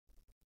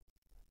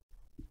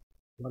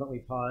Why don't we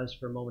pause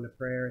for a moment of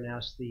prayer and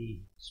ask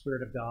the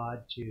Spirit of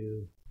God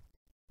to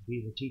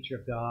be the teacher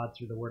of God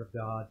through the Word of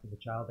God for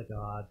the child of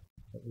God,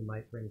 that we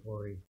might bring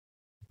glory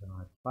to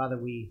God. Father,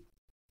 we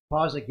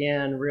pause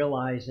again,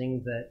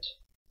 realizing that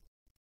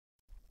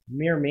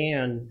mere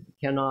man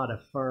cannot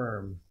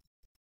affirm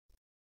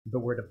the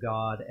Word of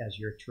God as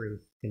your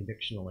truth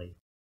convictionally.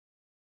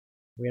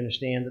 We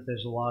understand that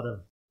there's a lot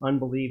of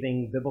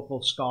unbelieving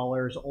biblical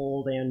scholars,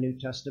 Old and New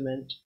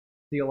Testament,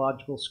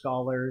 theological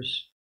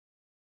scholars,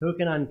 who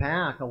can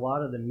unpack a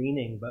lot of the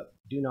meaning but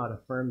do not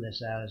affirm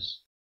this as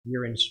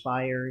your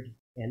inspired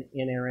and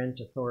inerrant,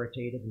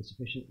 authoritative, and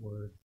sufficient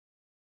word.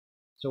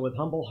 So with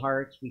humble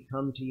hearts, we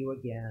come to you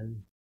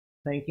again,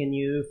 thanking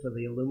you for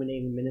the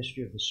illuminating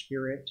ministry of the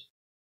Spirit,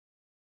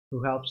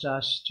 who helps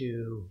us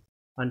to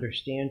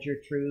understand your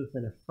truth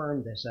and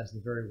affirm this as the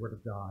very word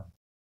of God.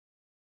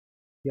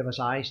 Give us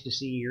eyes to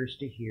see, ears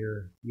to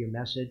hear your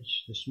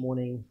message this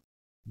morning,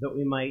 that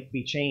we might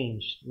be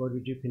changed. Lord,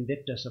 would you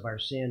convict us of our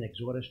sin,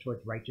 exhort us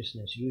towards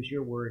righteousness, use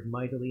your word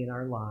mightily in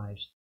our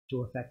lives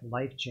to effect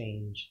life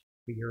change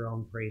for your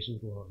own praise and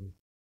glory.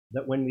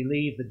 That when we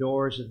leave the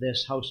doors of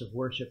this house of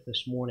worship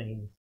this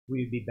morning,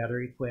 we would be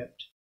better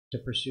equipped to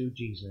pursue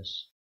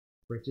Jesus.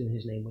 For it's in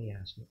his name we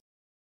ask it.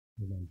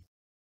 Amen.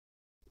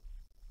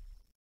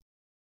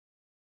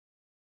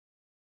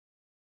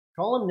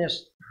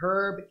 Columnist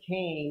Herb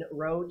Caen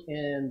wrote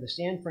in the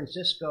San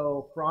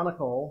Francisco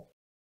Chronicle,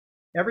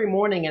 "Every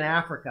morning in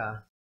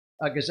Africa,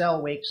 a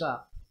gazelle wakes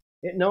up.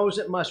 It knows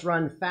it must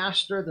run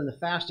faster than the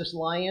fastest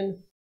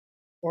lion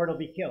or it'll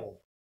be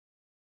killed.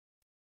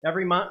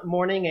 Every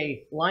morning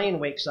a lion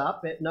wakes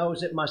up. It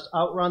knows it must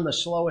outrun the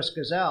slowest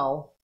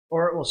gazelle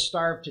or it will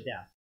starve to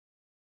death.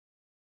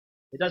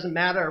 It doesn't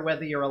matter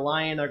whether you're a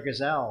lion or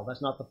gazelle.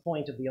 That's not the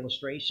point of the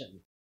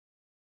illustration.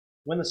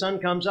 When the sun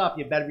comes up,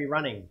 you better be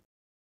running."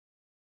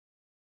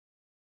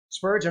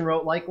 Spurgeon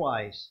wrote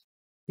likewise.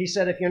 He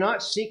said, "If you're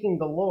not seeking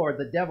the Lord,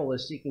 the devil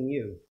is seeking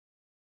you.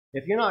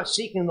 If you're not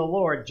seeking the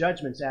Lord,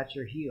 judgment's at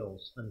your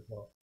heels,"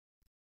 unquote.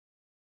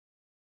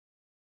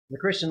 In the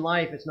Christian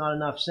life, it's not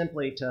enough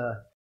simply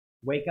to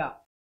wake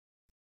up.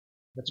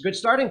 That's a good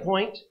starting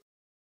point,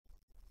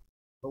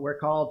 but we're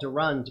called to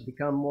run, to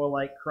become more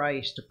like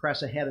Christ, to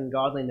press ahead in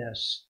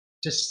godliness,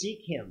 to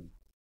seek him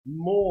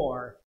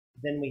more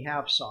than we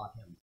have sought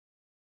him.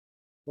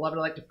 Beloved,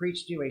 I'd like to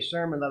preach to you a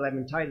sermon that I've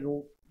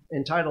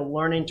entitled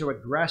Learning to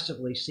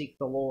Aggressively Seek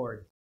the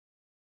Lord.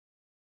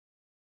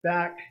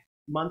 Back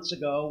months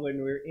ago when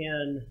we were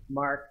in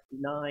Mark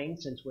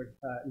 6, since we're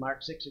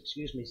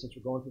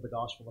going through the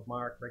Gospel of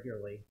Mark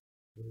regularly.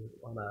 We're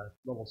on a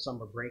little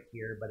summer break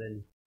here, but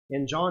in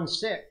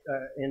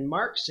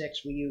Mark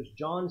 6, we use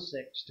John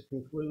 6 to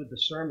conclude the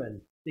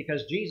sermon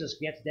because Jesus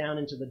gets down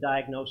into the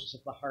diagnosis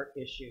of the heart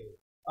issue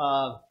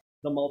of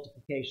the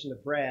multiplication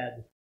of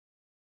bread.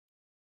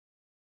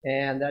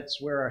 And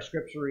that's where our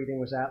scripture reading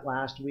was at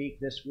last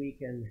week, this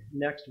week, and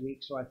next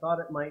week. So I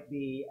thought it might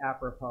be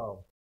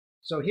apropos.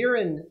 So here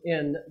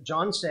in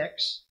John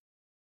 6,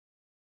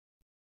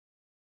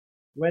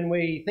 when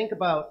we think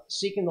about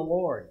seeking the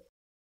Lord,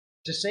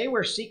 to say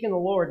we're seeking the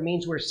Lord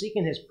means we're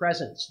seeking his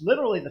presence,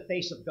 literally the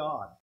face of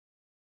God,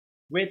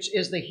 which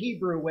is the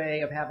Hebrew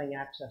way of having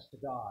access to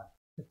God,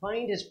 to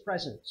find his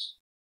presence.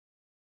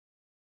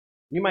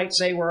 You might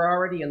say we're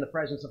already in the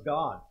presence of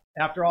God.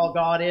 After all,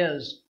 God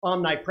is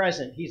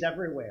omnipresent. He's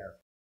everywhere.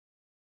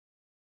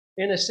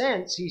 In a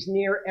sense, he's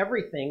near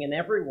everything and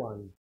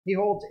everyone. He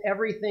holds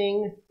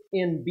everything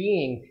in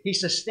being. He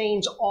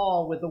sustains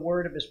all with the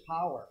word of his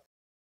power,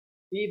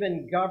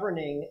 even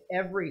governing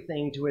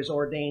everything to his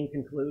ordained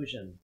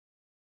conclusion.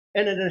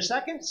 And in a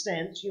second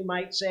sense, you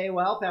might say,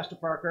 well, Pastor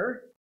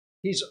Parker,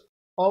 he's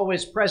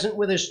always present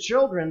with his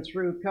children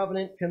through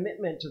covenant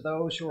commitment to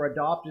those who are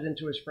adopted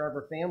into his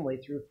forever family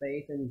through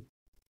faith. And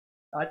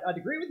I'd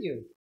agree with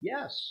you.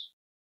 Yes.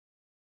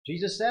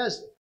 Jesus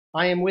says,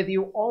 "I am with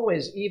you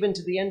always, even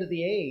to the end of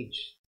the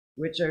age,"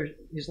 which are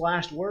his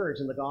last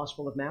words in the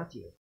Gospel of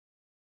Matthew.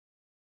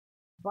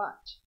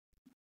 But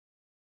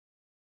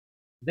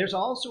there's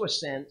also a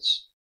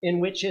sense in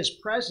which his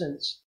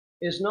presence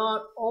is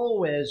not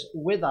always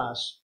with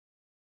us,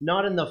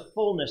 not in the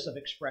fullness of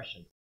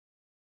expression.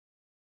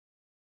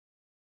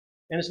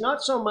 And it's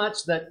not so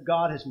much that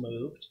God has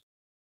moved,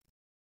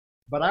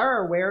 but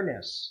our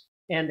awareness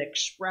and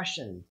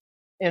expression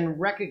and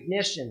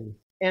recognition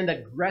and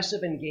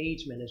aggressive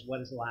engagement is what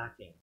is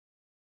lacking.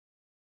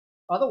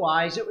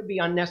 Otherwise, it would be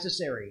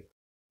unnecessary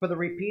for the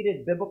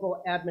repeated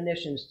biblical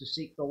admonitions to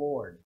seek the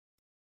Lord.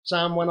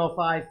 Psalm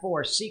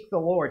 105:4, "Seek the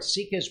Lord,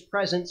 seek his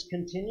presence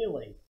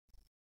continually."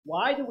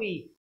 Why do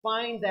we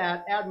find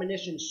that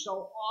admonition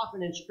so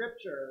often in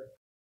Scripture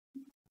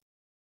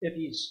if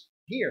he's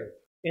here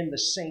in the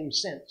same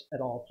sense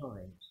at all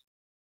times?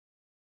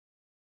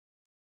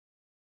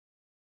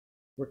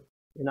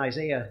 In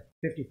Isaiah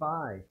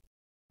 55,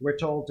 we're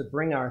told to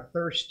bring our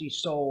thirsty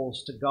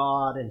souls to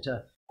God and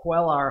to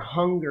quell our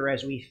hunger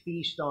as we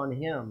feast on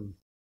him,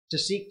 to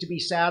seek to be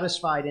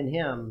satisfied in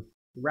him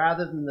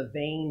rather than the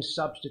vain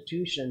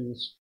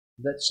substitutions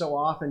that so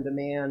often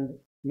demand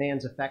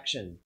man's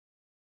affection.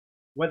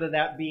 whether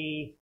that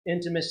be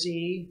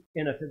intimacy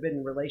in a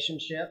forbidden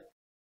relationship,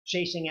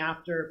 chasing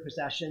after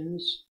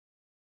possessions,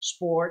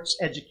 sports,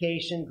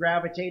 education,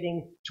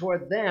 gravitating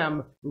toward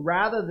them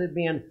rather than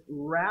being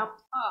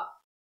wrapped up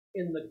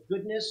in the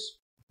goodness,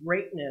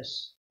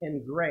 greatness,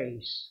 and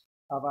grace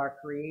of our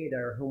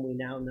Creator, whom we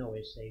now know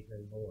as Savior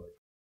and Lord.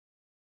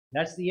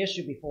 That's the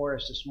issue before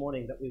us this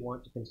morning that we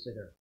want to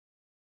consider.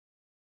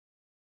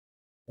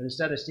 But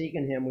instead of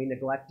seeking Him, we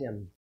neglect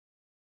Him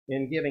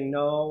in giving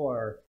no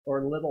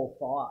or little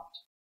thought.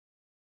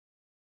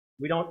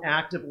 We don't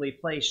actively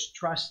place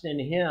trust in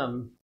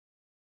Him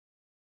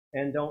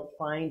and don't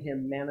find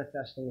Him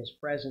manifesting His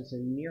presence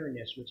and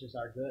nearness, which is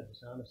our good. The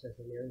psalmist says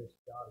the nearness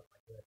of God is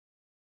my good.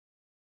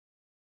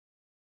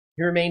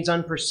 He remains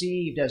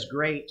unperceived as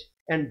great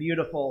and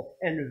beautiful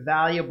and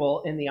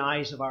valuable in the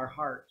eyes of our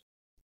heart.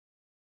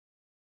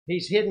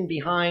 He's hidden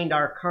behind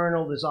our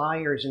carnal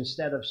desires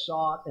instead of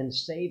sought and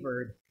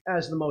savored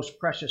as the most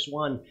precious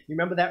one. You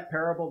remember that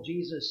parable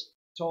Jesus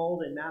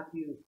told in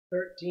Matthew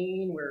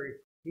 13 where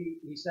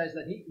he says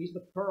that he's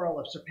the pearl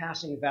of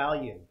surpassing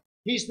value.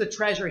 He's the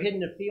treasure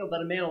hidden in a field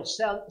that a man will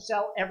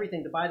sell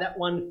everything to buy that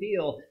one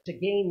field to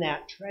gain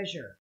that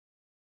treasure.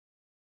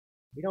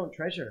 We don't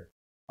treasure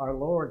our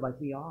Lord like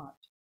we ought.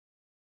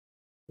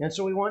 And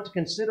so we want to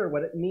consider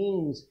what it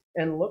means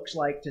and looks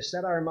like to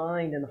set our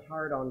mind and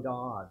heart on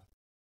God.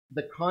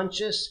 The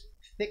conscious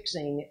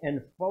fixing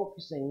and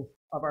focusing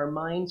of our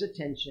mind's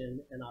attention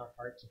and our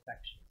heart's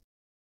affection.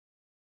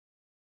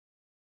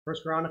 1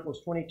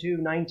 Chronicles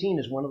 22:19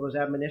 is one of those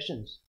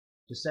admonitions.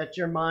 To set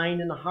your mind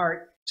and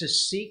heart to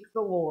seek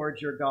the Lord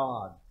your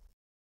God.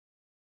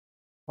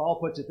 Paul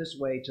puts it this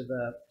way to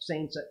the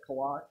saints at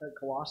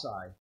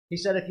Colossae. He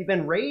said, if you've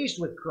been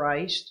raised with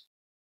Christ,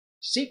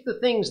 seek the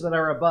things that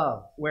are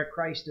above, where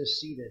Christ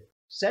is seated.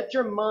 Set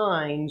your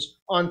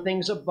minds on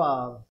things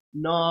above,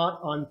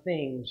 not on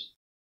things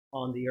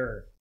on the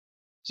earth.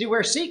 See,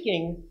 we're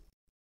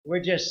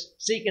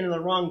just seeking in the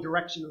wrong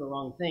direction and the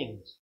wrong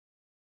things.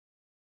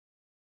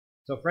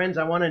 So friends,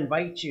 I want to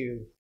invite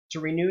you to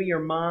renew your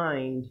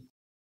mind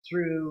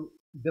through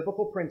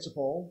biblical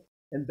principle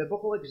and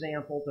biblical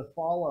example to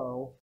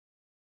follow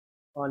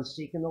on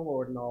seeking the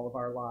Lord in all of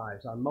our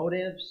lives. Our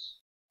motives,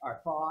 our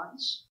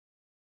thoughts,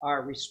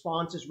 our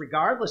responses,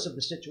 regardless of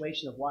the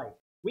situation of life.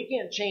 We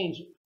can't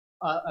change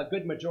a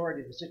good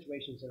majority of the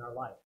situations in our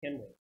life, can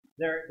we?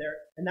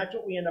 And that's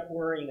what we end up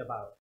worrying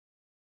about.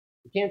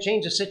 We can't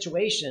change the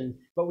situation,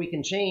 but we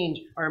can change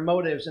our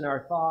motives and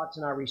our thoughts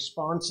and our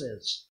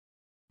responses.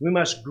 We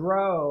must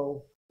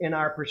grow in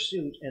our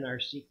pursuit and our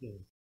seeking.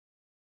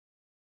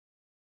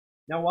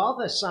 Now, while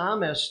the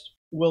psalmist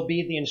will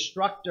be the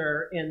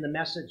instructor in the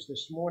message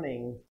this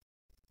morning,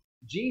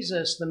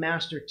 Jesus, the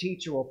master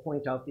teacher, will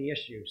point out the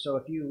issue. So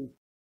if you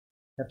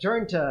have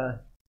turned to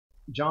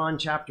John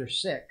chapter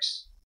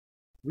 6,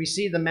 we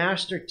see the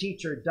master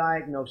teacher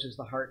diagnoses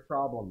the heart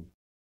problem.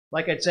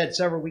 Like I'd said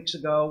several weeks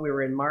ago, we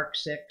were in Mark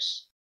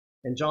 6,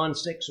 and John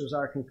 6 was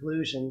our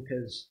conclusion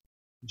because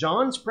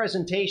John's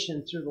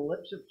presentation through the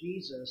lips of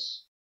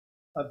Jesus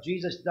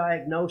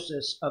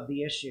diagnosis of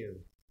the issue.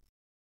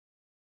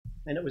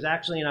 And it was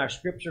actually in our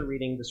scripture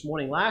reading this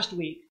morning. Last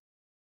week,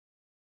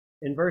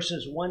 in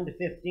verses 1 to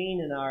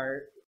 15 in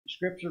our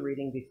scripture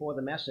reading before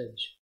the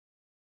message,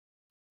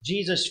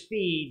 Jesus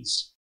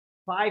feeds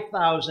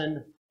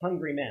 5,000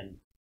 hungry men.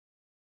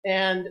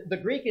 And the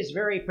Greek is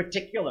very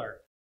particular.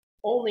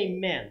 Only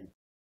men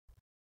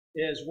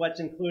is what's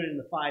included in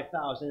the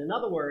 5,000. In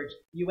other words,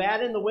 you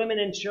add in the women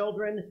and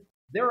children,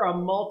 there are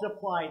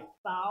multiplied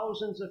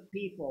thousands of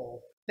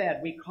people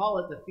fed. We call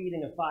it the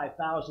feeding of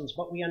 5,000,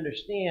 but we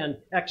understand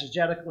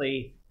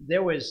exegetically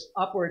there was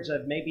upwards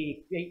of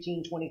maybe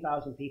 18,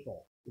 20,000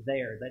 people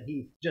there that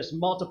he just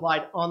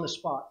multiplied on the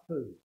spot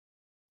food.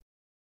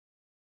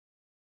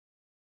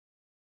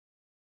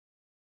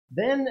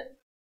 Then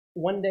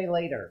one day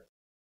later,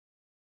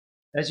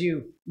 as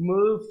you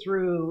move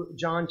through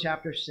John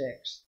chapter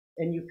 6,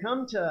 and you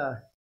come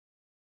to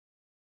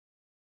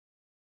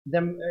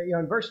them,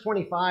 in verse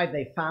 25,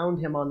 they found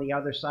him on the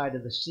other side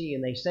of the sea,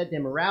 and they said to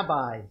him,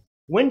 Rabbi,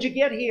 when did you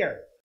get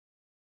here?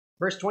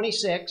 Verse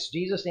 26,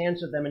 Jesus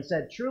answered them and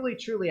said, Truly,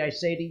 truly, I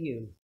say to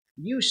you,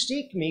 you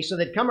seek me. So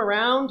they'd come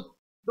around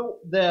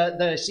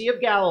the Sea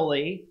of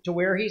Galilee to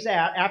where he's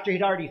at after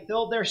he'd already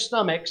filled their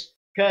stomachs,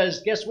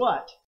 because guess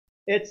what?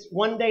 It's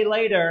one day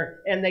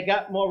later, and they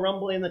got more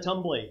rumbly in the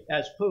tumbly,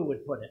 as Pooh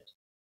would put it.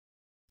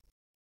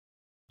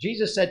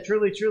 Jesus said,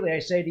 Truly, truly, I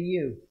say to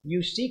you,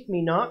 you seek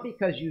me not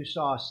because you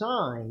saw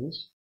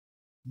signs,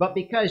 but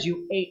because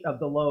you ate of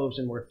the loaves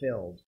and were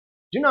filled.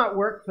 Do not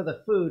work for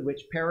the food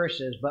which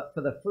perishes, but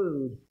for the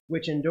food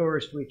which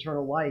endures to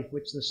eternal life,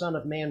 which the Son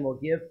of Man will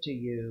give to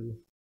you.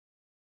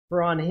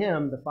 For on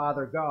him the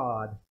Father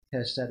God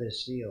has set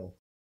his seal.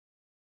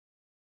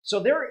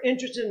 So they're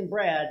interested in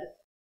bread,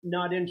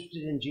 not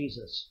interested in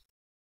Jesus.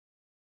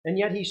 And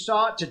yet he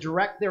sought to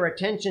direct their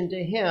attention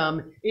to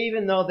him,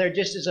 even though they're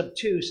just as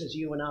obtuse as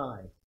you and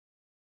I.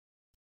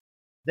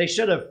 They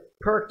should have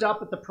perked up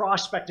at the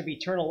prospect of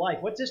eternal life.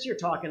 What's this you're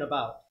talking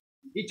about?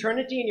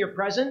 Eternity in your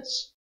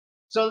presence?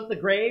 So that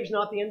the grave's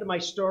not the end of my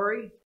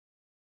story.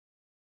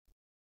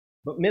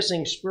 But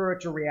missing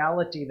spiritual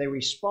reality, they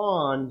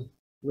respond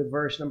with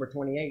verse number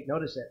 28.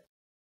 Notice it.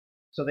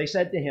 So they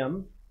said to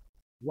him,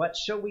 what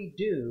shall we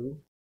do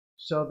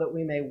so that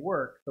we may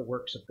work the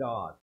works of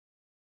God?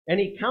 And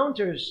he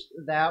counters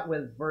that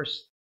with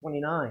verse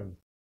 29,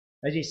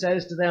 as he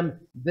says to them,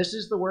 this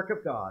is the work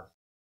of God,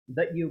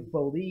 that you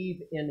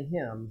believe in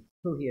him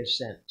who he has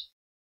sent.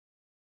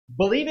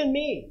 Believe in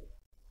me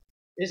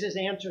is his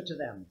answer to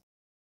them.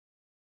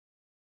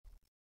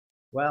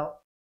 Well,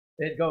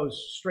 it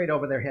goes straight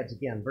over their heads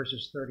again,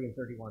 verses 30 and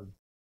 31.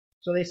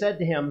 So they said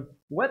to him,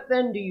 what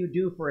then do you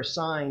do for a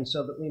sign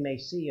so that we may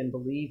see and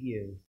believe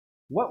you?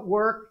 What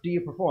work do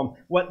you perform?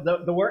 What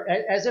the work,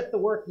 as if the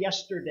work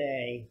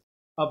yesterday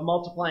of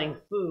multiplying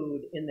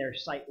food in their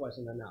sight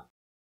wasn't enough.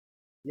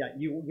 Yeah,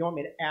 you want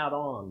me to add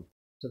on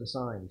to the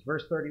signs.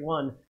 Verse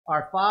 31,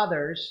 our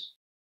fathers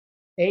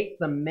ate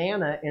the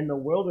manna in the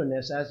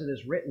wilderness, as it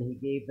is written, he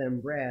gave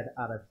them bread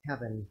out of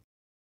heaven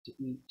to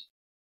eat.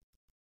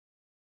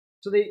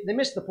 So they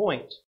missed the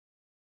point.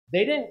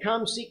 They didn't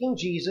come seeking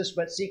Jesus,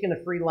 but seeking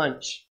a free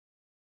lunch.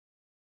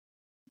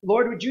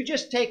 Lord, would you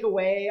just take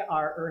away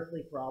our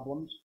earthly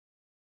problems?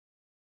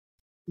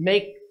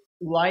 Make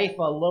life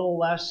a little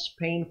less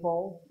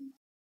painful?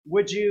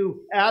 Would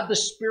you add the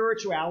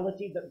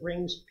spirituality that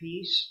brings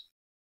peace?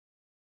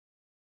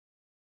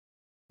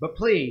 But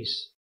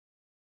please,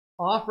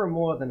 offer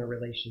more than a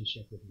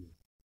relationship with you.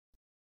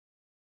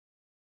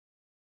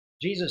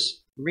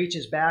 Jesus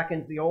reaches back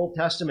into the Old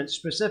Testament,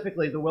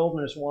 specifically the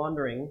wilderness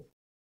wandering,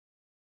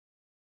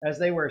 as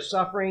they were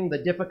suffering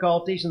the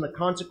difficulties and the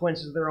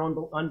consequences of their own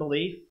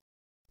unbelief.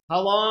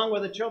 How long were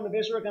the children of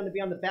Israel going to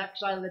be on the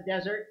backside of the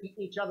desert,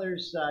 eating each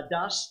other's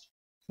dust?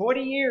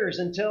 40 years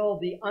until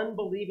the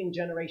unbelieving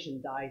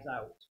generation dies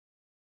out.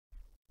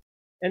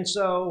 And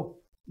so,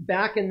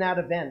 back in that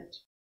event,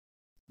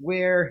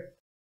 where,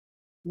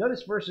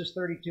 notice verses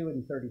 32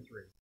 and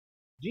 33.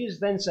 Jesus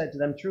then said to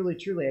them, truly,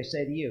 truly, I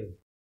say to you,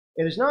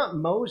 it is not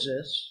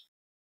Moses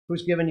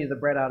who's given you the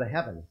bread out of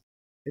heaven.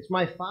 It's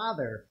my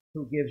Father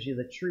who gives you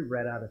the true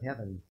bread out of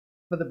heaven.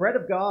 For the bread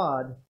of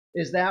God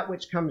is that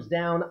which comes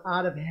down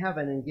out of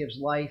heaven and gives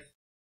life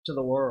to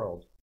the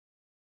world.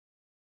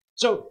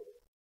 So,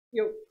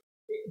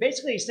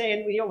 basically he's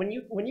saying,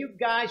 when you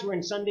guys were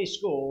in Sunday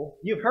school,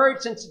 you've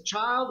heard since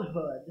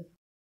childhood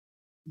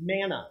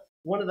manna,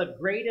 one of the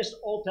greatest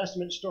Old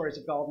Testament stories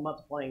of God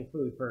multiplying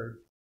food for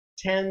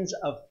tens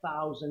of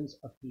thousands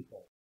of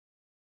people.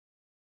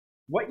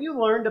 What you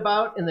learned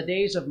about in the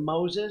days of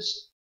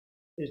Moses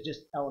is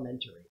just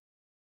elementary.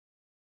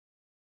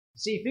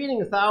 See,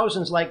 feeding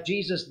thousands like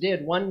Jesus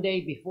did one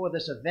day before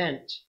this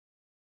event,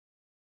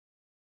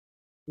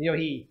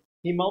 he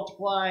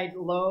multiplied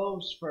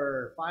loaves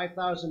for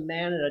 5,000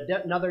 men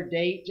at another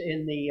date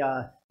in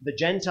the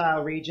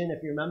Gentile region.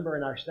 If you remember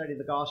in our study of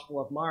the Gospel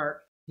of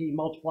Mark, he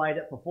multiplied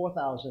it for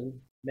 4,000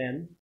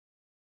 men.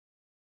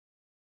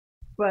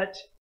 But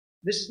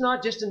this is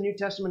not just a New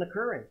Testament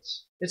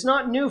occurrence. It's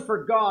not new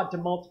for God to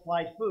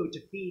multiply food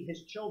to feed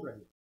his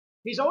children.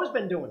 He's always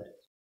been doing it.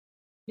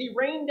 He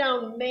rained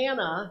down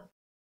manna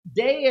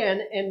day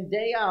in and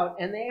day out,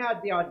 and they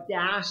had the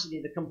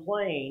audacity to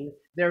complain.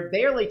 They're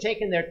barely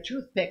taking their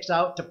toothpicks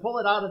out to pull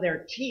it out of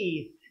their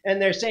teeth,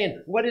 and they're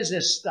saying, what is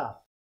this stuff?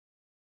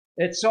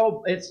 It's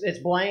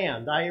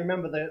bland. I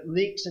remember the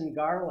leeks and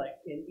garlic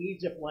in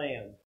Egypt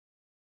land.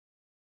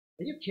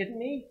 Are you kidding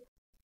me?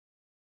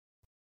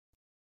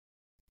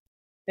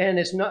 And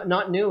it's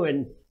not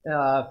new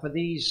for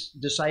these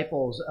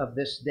disciples of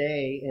this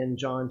day in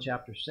John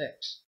chapter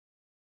 6.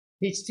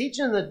 He's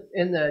teaching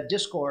in the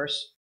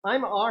discourse,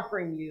 I'm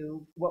offering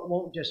you what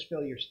won't just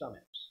fill your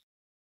stomachs.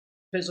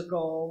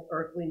 Physical,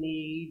 earthly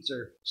needs,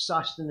 or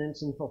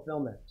sustenance and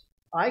fulfillment.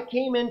 I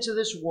came into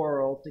this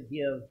world to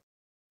give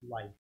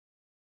life.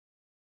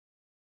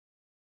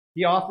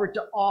 He offers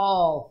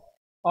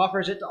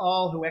it to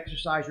all who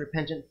exercise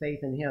repentant faith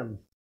in him.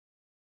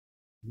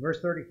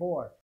 Verse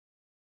 34.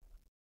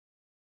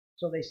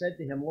 So they said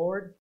to him,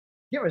 Lord,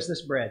 give us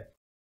this bread.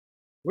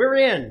 We're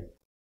in.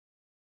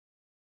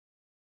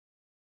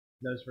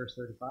 Notice verse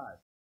 35.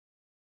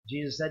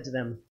 Jesus said to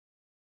them,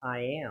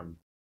 I am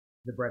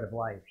the bread of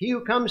life. He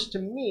who comes to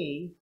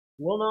me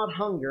will not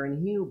hunger,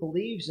 and he who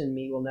believes in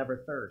me will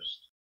never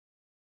thirst.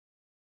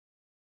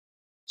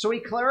 So he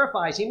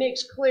clarifies, he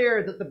makes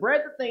clear that the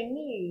bread that they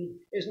need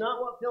is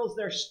not what fills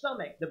their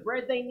stomach. The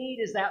bread they need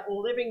is that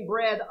living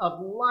bread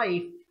of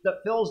life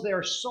that fills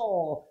their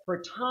soul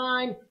for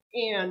time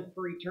and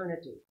for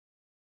eternity.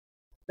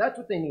 That's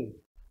what they need.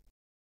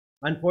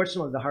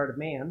 Unfortunately, the heart of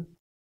man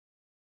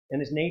and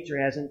his nature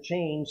hasn't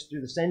changed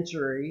through the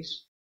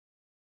centuries,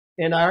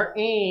 and our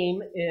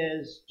aim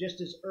is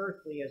just as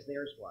earthly as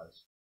theirs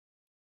was.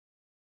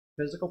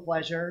 Physical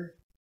pleasure.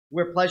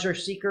 We're pleasure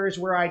seekers.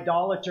 We're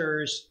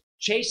idolaters,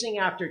 chasing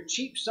after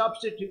cheap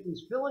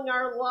substitutes, filling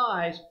our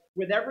lives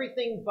with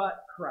everything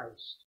but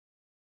Christ.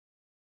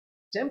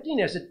 It's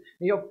emptiness.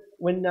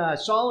 When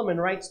Solomon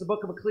writes the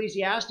book of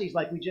Ecclesiastes,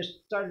 like we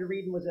just started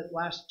reading, was it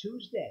last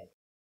Tuesday?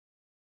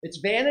 It's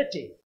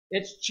vanity.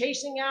 It's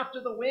chasing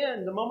after the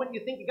wind. The moment you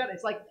think you got it,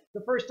 it's like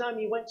the first time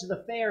you went to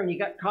the fair and you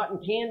got cotton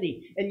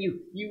candy and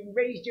you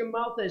raised your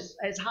mouth as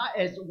high,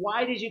 as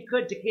wide as you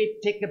could to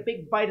take a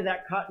big bite of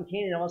that cotton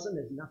candy, and all of a sudden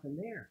there's nothing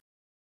there.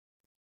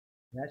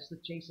 That's the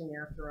chasing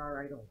after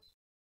our idols.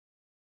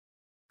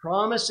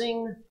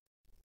 Promising,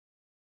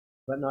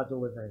 but not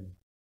delivering.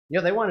 You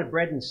know, they wanted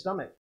bread and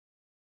stomach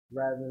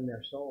rather than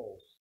their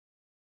souls.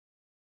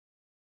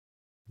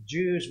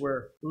 Jews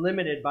were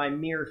limited by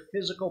mere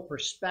physical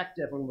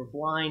perspective and were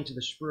blind to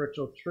the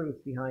spiritual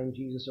truth behind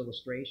Jesus'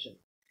 illustration.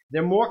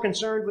 They're more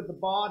concerned with the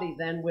body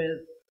than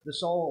with the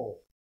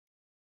soul.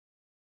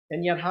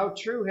 And yet, how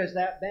true has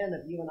that been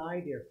of you and I,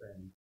 dear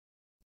friend?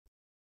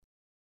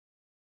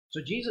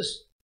 So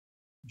Jesus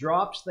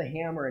drops the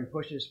hammer and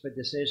pushes for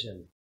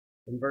decision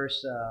in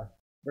verses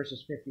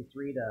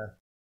 53 to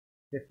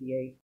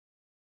 58.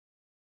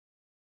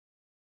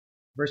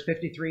 Verse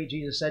 53,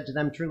 Jesus said to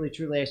them, "Truly,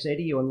 truly, I say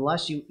to you,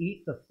 unless you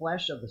eat the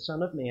flesh of the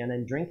Son of Man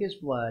and drink his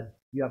blood,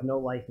 you have no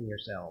life in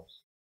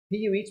yourselves.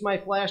 He who eats my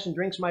flesh and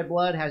drinks my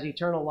blood has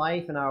eternal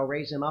life, and I will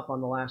raise him up on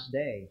the last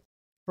day.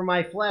 For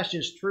my flesh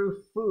is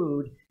true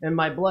food, and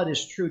my blood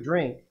is true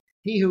drink.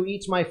 He who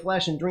eats my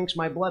flesh and drinks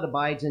my blood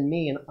abides in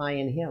me, and I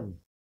in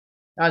him.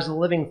 As the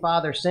living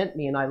Father sent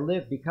me, and I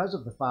live because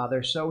of the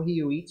Father, so he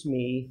who eats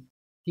me,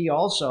 he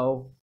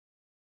also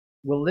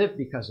will live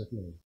because of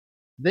me.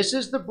 This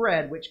is the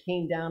bread which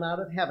came down out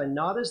of heaven,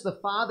 not as the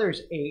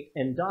fathers ate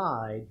and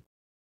died,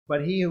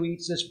 but he who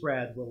eats this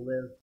bread will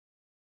live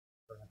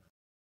forever."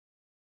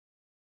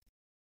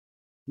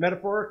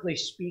 Metaphorically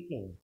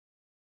speaking,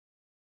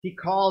 he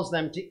calls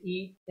them to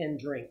eat and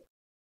drink.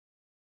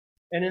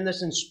 And in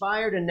this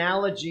inspired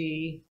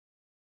analogy,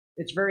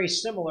 it's very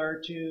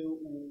similar to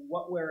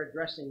what we're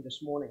addressing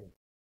this morning,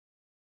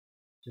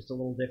 just a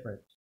little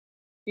different.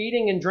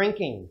 Eating and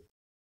drinking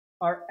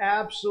are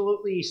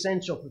absolutely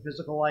essential for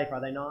physical life, are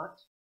they not?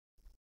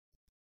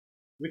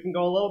 We can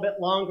go a little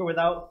bit longer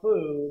without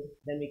food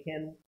than we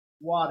can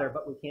water,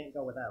 but we can't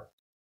go without.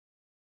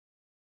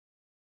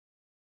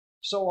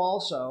 So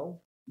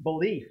also,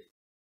 belief,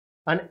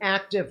 an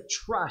active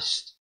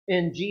trust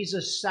in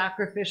Jesus'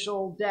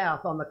 sacrificial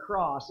death on the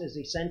cross is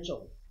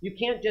essential. You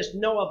can't just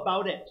know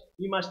about it.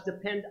 You must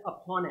depend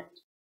upon it.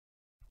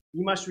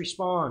 You must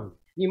respond.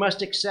 You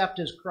must accept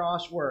his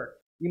cross work.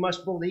 You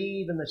must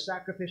believe in the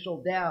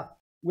sacrificial death,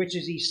 which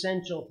is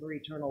essential for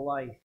eternal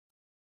life,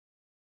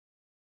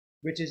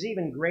 which is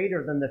even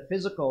greater than the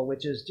physical,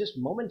 which is just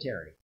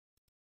momentary.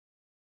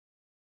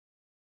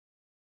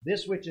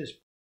 This which is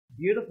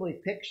beautifully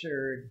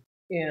pictured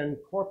in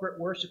corporate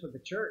worship of the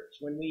church.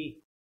 When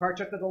we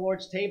partook of the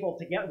Lord's table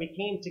together, we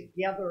came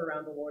together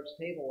around the Lord's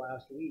table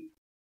last week,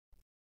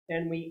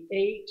 and we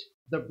ate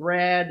the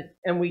bread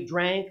and we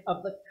drank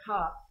of the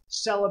cup,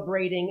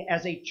 celebrating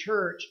as a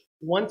church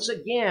once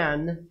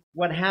again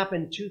what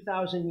happened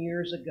 2,000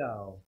 years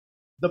ago.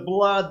 The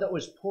blood that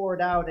was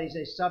poured out as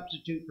a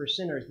substitute for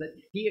sinners, that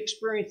he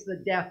experienced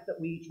the death that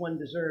we each one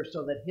deserve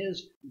so that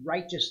his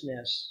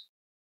righteousness,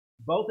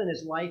 both in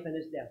his life and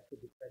his death,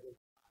 could be credited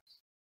to us.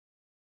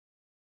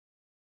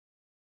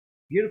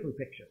 Beautiful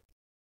picture.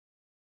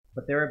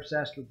 But they're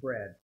obsessed with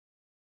bread.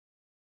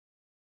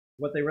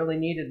 What they really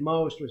needed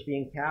most was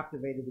being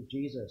captivated with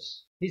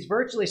Jesus. He's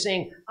virtually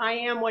saying, "I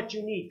am what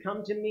you need.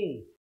 Come to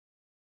me.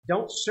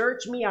 Don't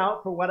search me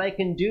out for what I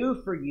can do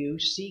for you.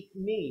 Seek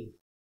me."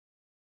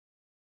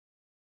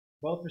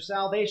 Both for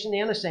salvation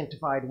and a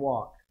sanctified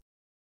walk.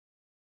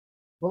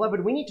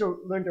 Beloved, we need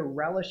to learn to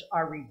relish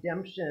our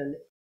redemption,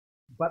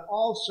 but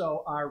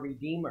also our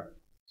Redeemer.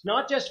 It's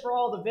not just for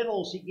all the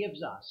victuals he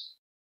gives us.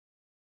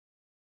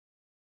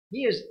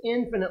 He is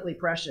infinitely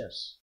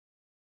precious.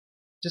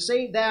 To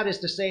say that is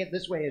to say it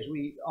this way, as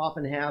we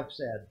often have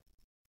said.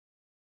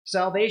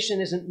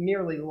 Salvation isn't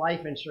merely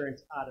life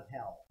insurance out of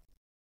hell.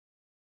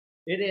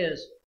 It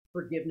is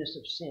forgiveness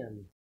of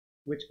sin,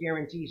 which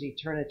guarantees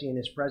eternity in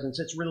his presence.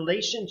 It's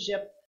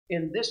relationship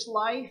in this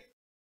life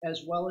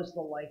as well as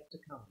the life to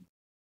come.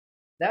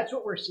 That's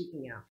what we're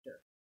seeking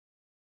after.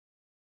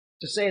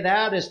 To say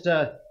that is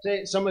to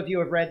say, some of you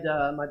have read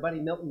my buddy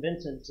Milton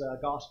Vincent's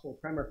Gospel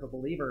Primer for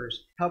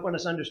Believers, helping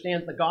us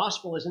understand the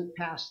gospel isn't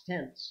past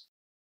tense.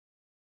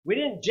 We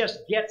didn't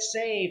just get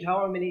saved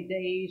however many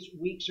days,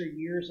 weeks, or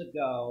years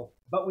ago,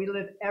 but we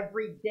live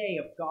every day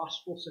of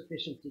gospel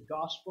sufficiency,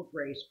 gospel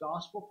grace,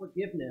 gospel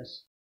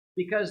forgiveness,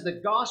 because the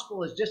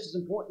gospel is just as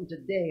important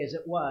today as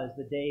it was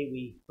the day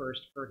we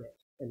first heard it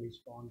and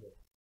responded.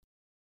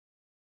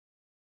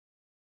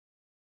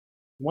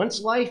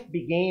 Once life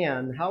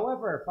began,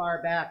 however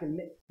far back,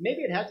 and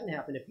maybe it hasn't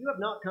happened, if you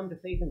have not come to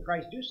faith in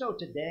Christ, do so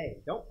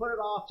today. Don't put it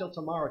off till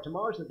tomorrow.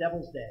 Tomorrow's the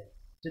devil's day.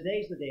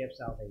 Today's the day of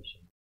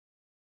salvation.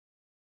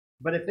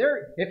 But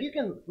if you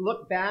can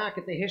look back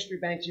at the history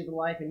banks of your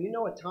life and you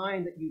know a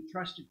time that you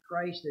trusted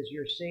Christ as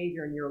your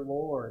Savior and your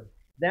Lord,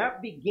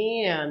 that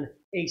began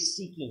a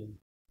seeking.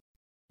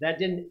 That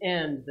didn't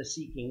end the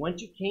seeking.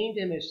 Once you came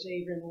to him as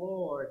Savior and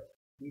Lord,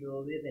 we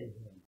live in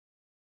him.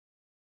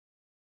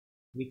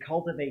 We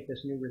cultivate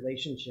this new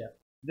relationship,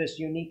 this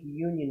unique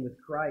union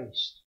with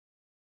Christ.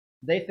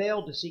 They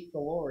failed to seek the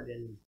Lord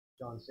in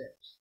John 6.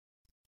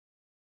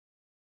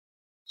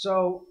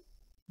 So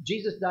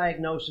Jesus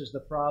diagnoses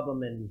the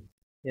problem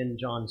in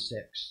John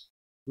 6.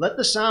 Let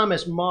the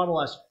psalmist model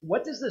us.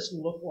 What does this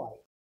look like?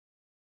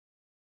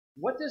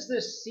 What does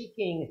this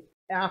seeking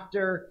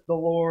after the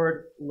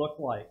Lord look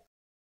like?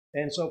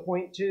 And so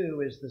point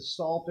 2 is the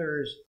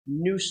Psalter's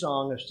new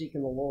song of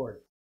seeking the Lord.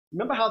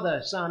 Remember how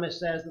the psalmist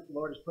says that the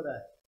Lord has put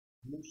a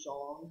new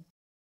song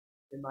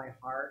in my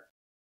heart?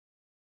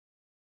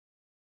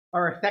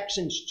 Our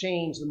affections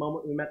changed the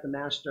moment we met the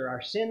Master.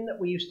 Our sin that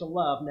we used to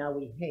love, now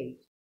we hate.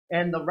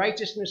 And the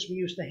righteousness we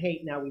used to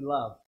hate, now we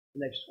love.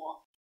 And they've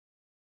swapped.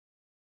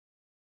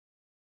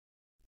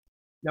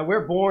 Now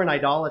we're born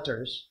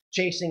idolaters,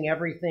 chasing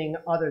everything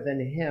other than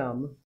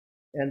Him.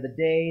 And the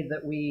day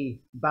that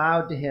we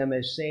bowed to Him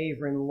as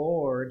Savior and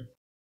Lord,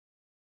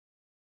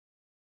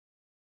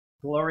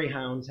 glory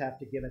hounds have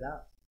to give it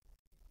up.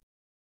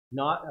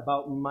 Not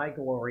about my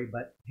glory,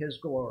 but His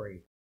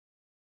glory.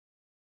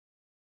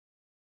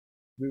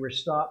 We were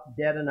stopped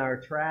dead in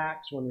our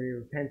tracks when we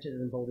repented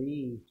and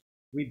believed.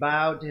 We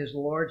bowed to His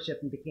lordship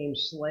and became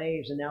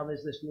slaves, and now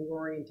there's this new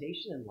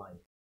orientation in life.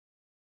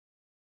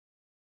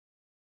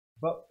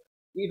 But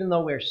even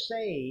though we're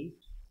saved,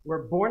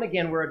 we're born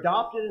again, we're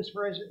adopted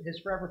into His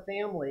forever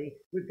family,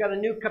 we've got a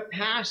new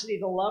capacity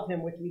to love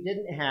Him, which we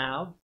didn't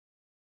have.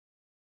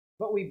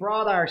 But we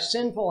brought our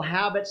sinful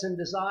habits and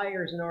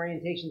desires and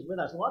orientations with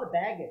us. A lot of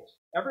baggage.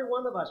 Every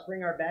one of us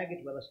bring our baggage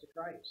with us to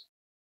Christ.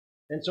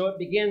 And so it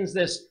begins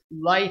this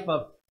life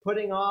of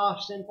putting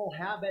off sinful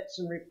habits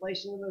and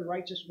replacing them with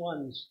righteous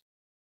ones,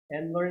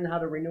 and learn how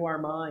to renew our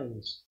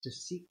minds to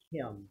seek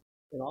Him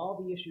in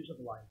all the issues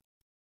of life.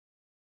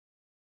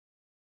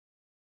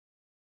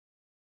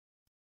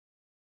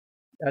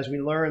 As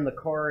we learn the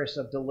chorus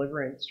of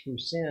deliverance from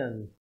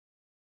sin,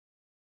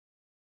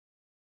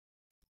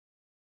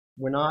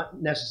 we're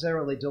not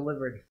necessarily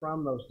delivered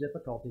from those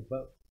difficulties,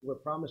 but we're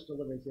promised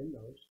deliverance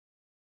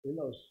in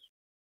those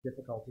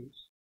difficulties.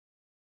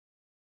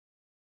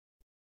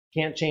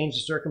 Can't change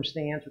the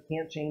circumstance, we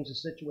can't change the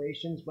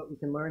situations, but we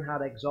can learn how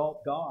to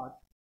exalt God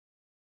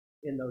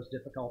in those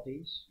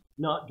difficulties,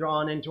 not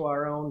drawn into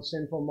our own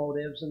sinful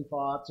motives and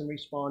thoughts and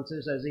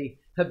responses, as we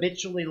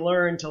habitually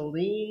learn to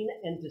lean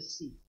and to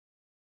seek.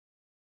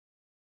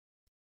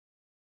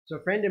 So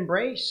friend,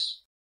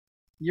 embrace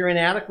your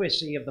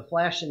inadequacy of the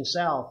flesh and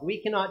self.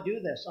 We cannot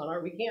do this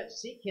we can't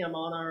seek Him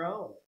on our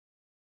own.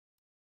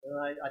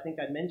 I think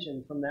I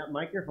mentioned from that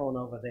microphone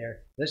over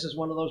there, this is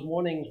one of those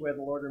mornings where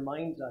the Lord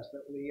reminds us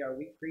that we are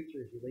weak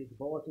creatures. You leave the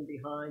bulletin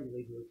behind, you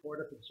leave the report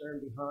of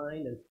concern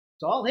behind, and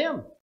it's all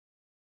Him.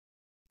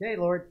 Okay,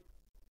 Lord,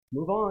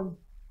 move on.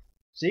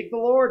 Seek the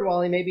Lord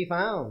while He may be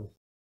found.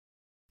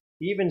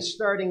 Even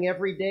starting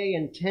every day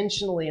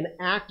intentionally and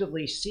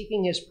actively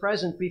seeking His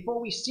presence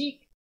before we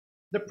seek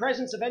the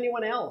presence of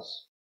anyone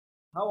else.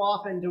 How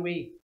often do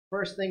we,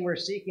 first thing we're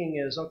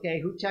seeking is, okay,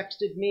 who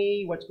texted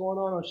me? What's going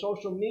on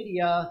social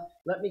media?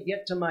 Let me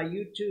get to my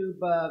YouTube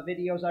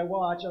videos I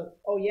watch.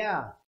 Oh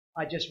yeah,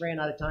 I just ran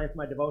out of time for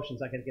my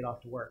devotions. I got to get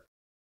off to work.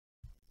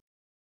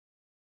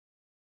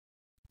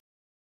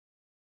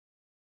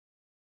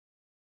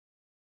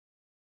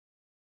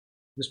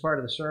 This part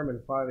of the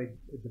sermon probably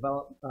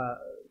develop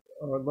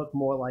or look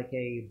more like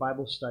a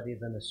Bible study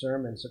than a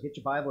sermon. So get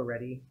your Bible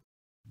ready.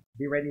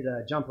 Be ready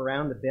to jump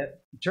around a bit.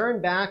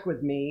 Turn back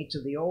with me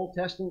to the Old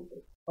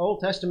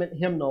Testament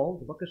hymnal,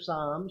 the book of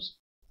Psalms.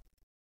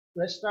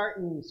 Let's start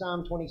in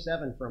Psalm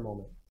 27 for a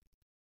moment.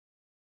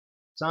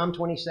 Psalm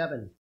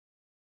 27.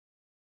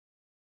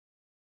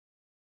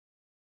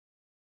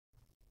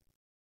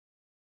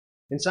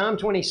 In Psalm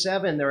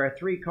 27, there are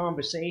 3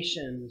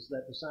 conversations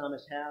that the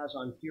psalmist has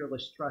on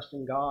fearless trust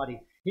in God.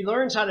 He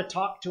learns how to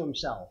talk to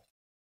himself.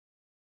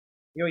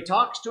 You know, he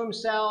talks to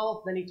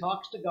himself, then he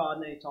talks to God,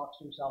 and then he talks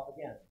to himself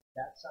again.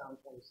 That's Psalm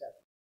 27.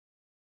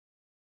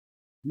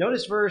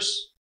 Notice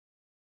verse,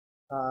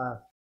 let's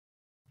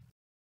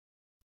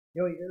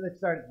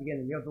start at the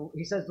beginning.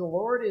 He says, the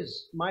Lord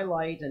is my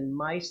light and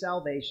my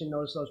salvation.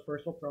 Notice those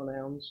personal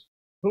pronouns.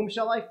 Whom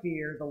shall I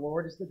fear? The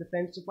Lord is the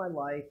defense of my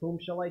life. Whom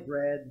shall I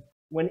dread?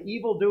 When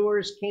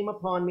evildoers came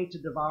upon me to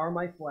devour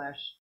my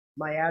flesh,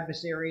 my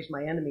adversaries,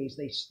 my enemies,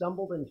 they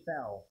stumbled and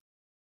fell.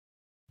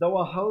 Though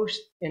a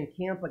host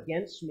encamp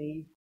against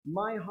me,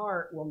 my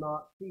heart will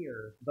not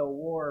fear. Though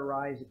war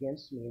arise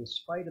against me, in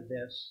spite of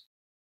this,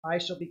 I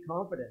shall be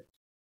confident.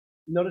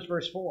 Notice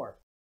verse 4.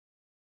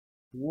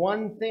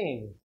 One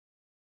thing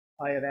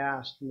I have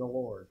asked from the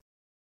Lord,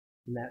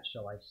 and that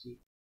shall I seek,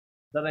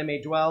 that I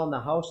may dwell in the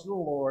house of the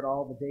Lord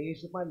all the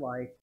days of my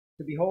life,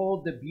 to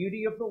behold the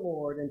beauty of the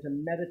Lord and to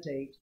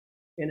meditate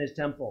in His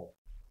temple.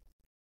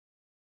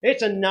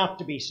 It's enough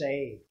to be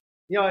saved.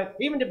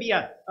 Even to be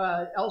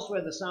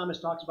elsewhere the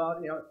psalmist talks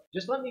about,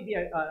 just let me be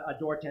a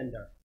door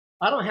tender.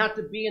 I don't have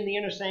to be in the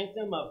inner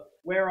sanctum of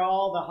where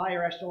all the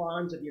higher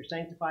echelons of your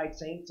sanctified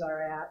saints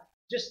are at.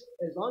 Just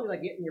as long as I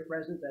get in your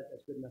presence,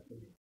 that's good enough for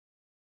me.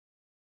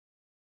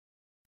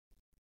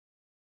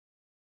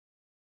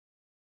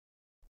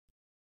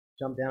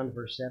 Jump down to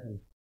verse 7.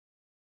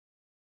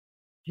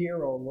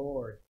 Hear, O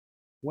Lord,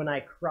 when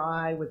I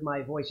cry with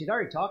my voice. He'd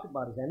already talked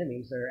about his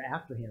enemies that are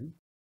after him.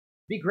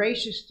 Be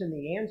gracious to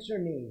me, answer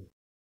me.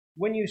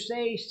 When you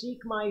say, seek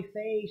my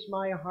face,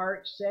 my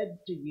heart said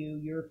to you,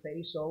 your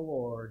face, O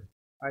Lord,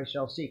 I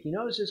shall seek. You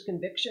notice his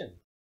conviction.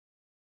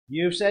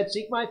 You've said,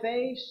 seek my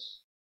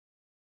face.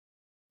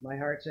 My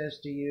heart says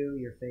to you,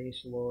 your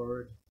face,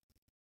 Lord,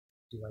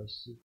 do I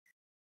seek.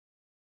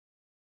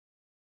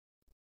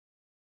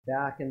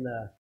 Back in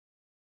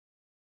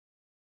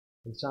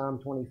Psalm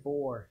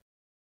 24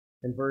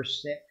 and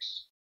verse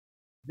 6,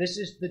 this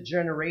is the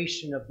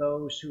generation of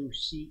those who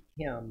seek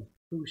him,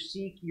 who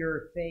seek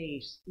your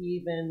face,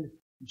 even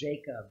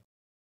Jacob.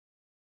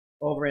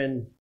 Over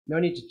in, no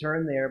need to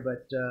turn there,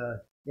 but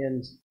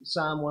in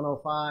Psalm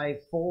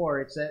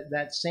 105:4, it's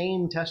that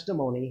same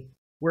testimony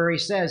where he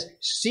says,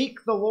 seek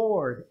the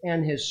Lord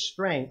and his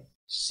strength,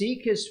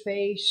 seek his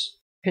face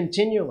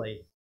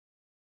continually.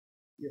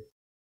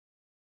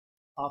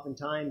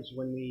 Oftentimes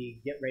when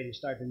we get ready to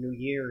start a new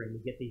year and we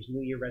get these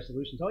New Year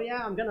resolutions, oh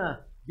yeah, I'm going to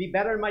be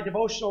better in my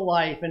devotional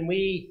life, and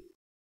we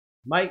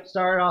might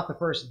start off the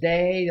first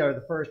day or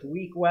the first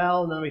week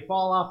well, and then we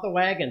fall off the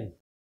wagon,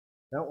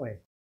 don't we?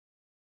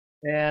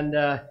 And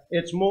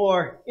it's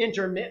more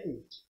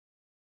intermittent.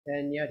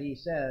 And yet he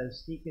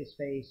says, seek his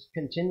face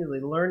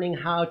continually, learning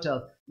how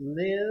to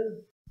live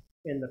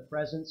in the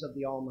presence of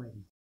the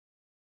Almighty.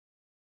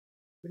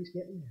 But he's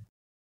getting there.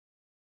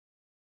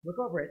 Look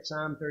over at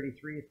Psalm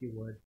 33, if you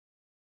would.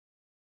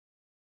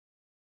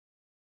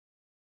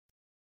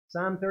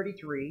 Psalm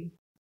 33.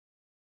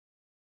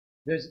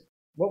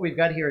 What we've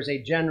got here is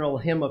a general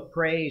hymn of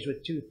praise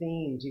with two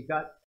themes. You've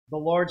got the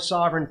Lord's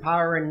sovereign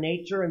power in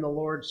nature and the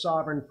Lord's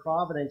sovereign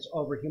providence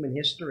over human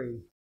history.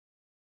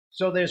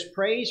 So there's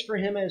praise for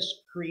him as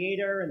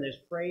creator and there's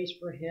praise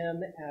for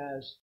him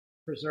as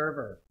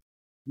preserver.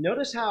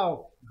 Notice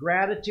how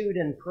gratitude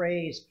and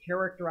praise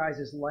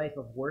characterizes life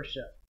of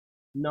worship,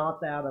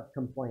 not that of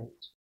complaint.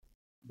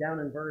 Down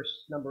in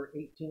verse number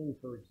 18,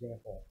 for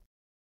example.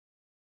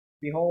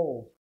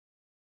 Behold,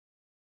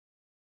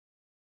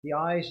 the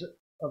eyes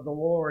of the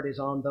Lord is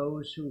on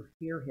those who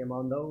fear him,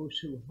 on those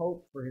who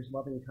hope for his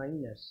loving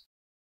kindness.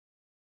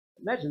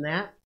 Imagine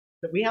that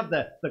we have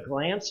the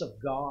glance of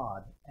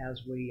God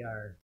as we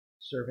are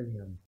serving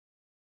him.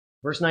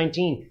 Verse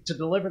 19, to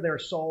deliver their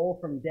soul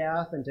from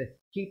death and to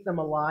keep them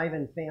alive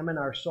in famine,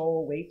 our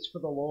soul waits for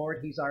the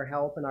Lord. He's our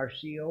help and our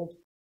shield.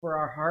 For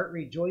our heart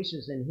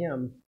rejoices in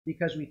him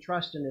because we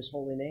trust in his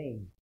holy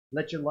name.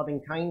 Let your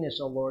loving kindness,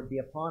 O Lord, be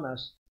upon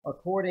us,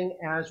 according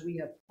as we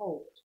have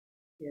hoped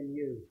in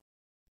you.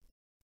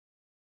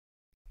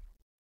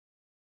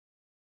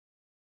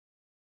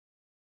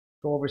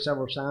 Go over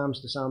several Psalms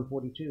to Psalm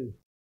 42.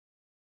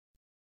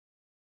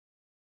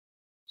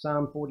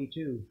 Psalm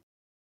 42.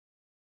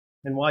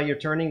 And while you're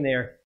turning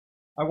there,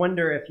 I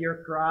wonder if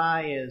your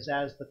cry is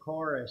as the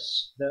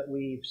chorus that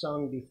we've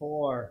sung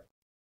before,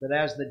 that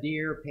as the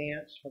deer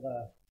pants for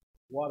the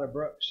water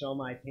brook, so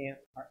my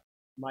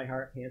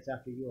heart pants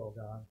after you, O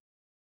God.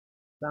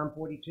 Psalm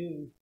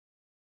 42.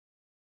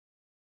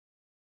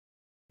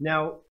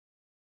 Now,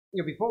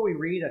 before we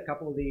read a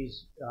couple of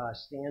these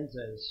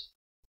stanzas,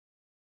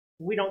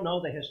 we don't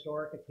know the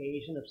historic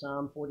occasion of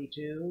Psalm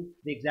 42,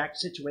 the exact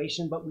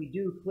situation, but we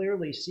do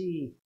clearly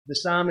see the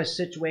psalmist's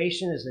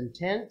situation is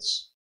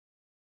intense.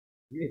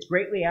 It's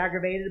greatly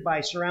aggravated by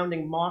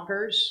surrounding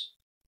mockers.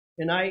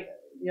 And I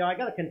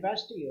got to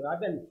confess to you, I've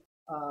been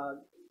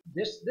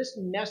this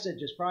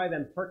message has probably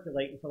been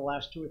percolating for the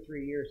last 2 or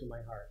 3 years in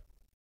my heart,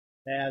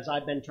 as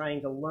I've been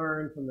trying to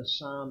learn from the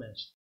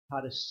psalmist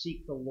how to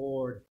seek the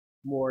Lord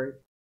more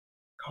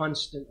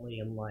constantly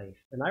in life.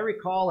 And I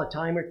recall a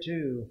time or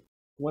two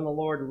when the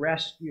Lord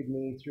rescued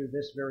me through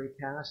this very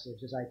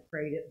passage as I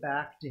prayed it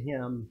back to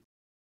him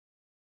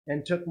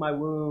and took my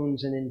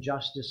wounds and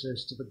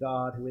injustices to the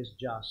God who is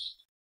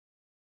just.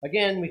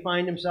 Again, we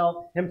find him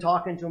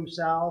talking to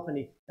himself,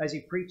 and as he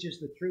preaches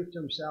the truth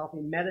to himself,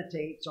 he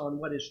meditates on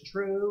what is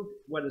true,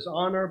 what is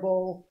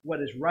honorable,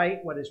 what is right,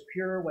 what is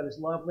pure, what is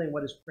lovely, and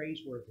what is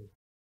praiseworthy.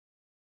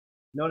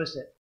 Notice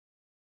it.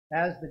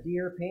 As the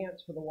deer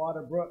pants for the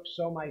water brook,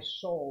 so my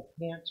soul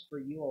pants for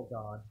you, O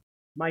God.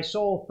 My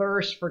soul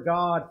thirsts for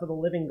God, for the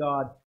living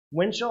God.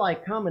 When shall I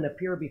come and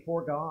appear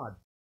before God?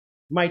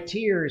 My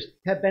tears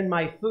have been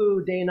my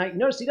food day and night.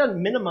 Notice he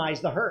doesn't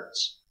minimize the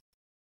hurts.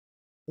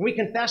 And we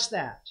confess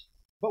that,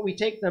 but we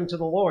take them to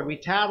the Lord. We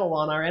tattle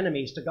on our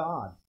enemies to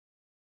God.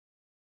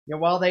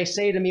 While they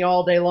say to me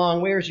all day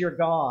long, where's your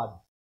God?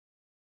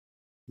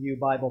 You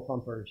Bible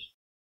thumpers.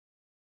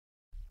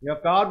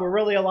 If God were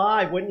really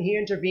alive, wouldn't he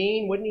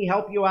intervene? Wouldn't he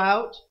help you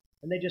out?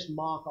 And they just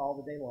mock all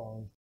the day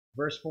long.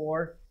 Verse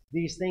 4,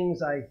 these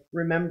things I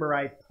remember,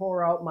 I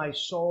pour out my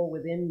soul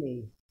within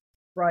me.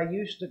 For I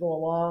used to go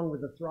along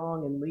with the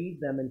throng and lead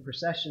them in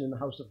procession in the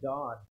house of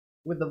God,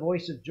 with the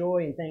voice of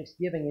joy and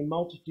thanksgiving, a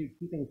multitude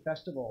keeping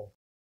festival.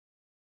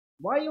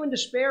 Why are you in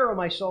despair, O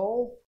my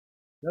soul?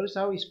 Notice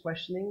how he's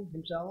questioning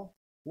himself.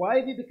 Why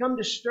have you become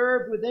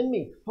disturbed within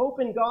me? Hope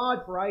in God,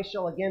 for I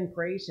shall again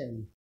praise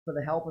him for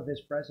the help of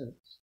his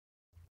presence.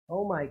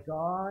 Oh my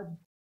God,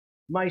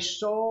 My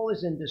soul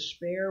is in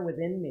despair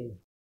within me.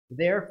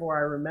 Therefore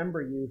I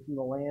remember you from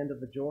the land of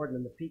the Jordan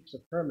and the peaks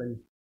of Hermon,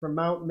 from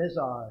Mount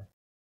Mizar.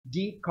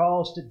 Deep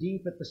calls to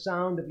deep at the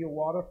sound of your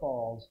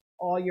waterfalls.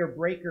 All your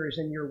breakers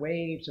and your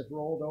waves have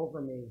rolled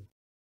over me.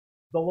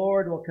 The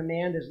Lord will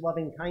command his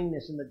loving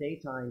kindness in the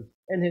daytime,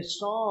 and his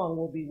song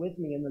will be with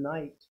me in the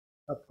night,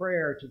 a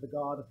prayer to the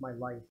God of my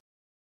life.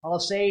 I'll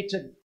say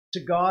to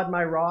God,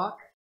 my rock,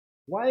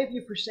 why have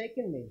you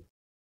forsaken me?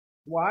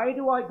 Why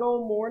do I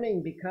go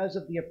mourning because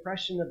of the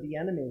oppression of the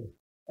enemy?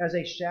 As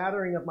a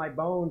shattering of my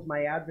bones,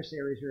 my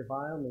adversaries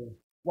revile me,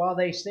 while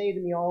they say to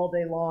me all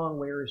day long,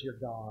 where is your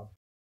God?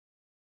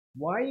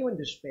 Why are you in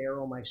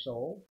despair, O my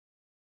soul?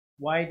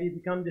 Why have you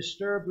become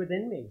disturbed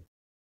within me?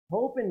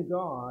 Hope in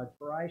God,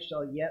 for I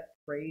shall yet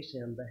praise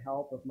him, the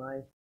help of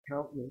my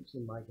countenance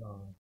and my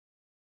God.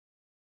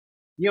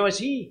 As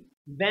he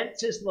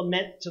vents his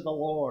lament to the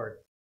Lord,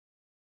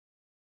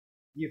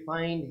 you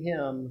find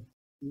him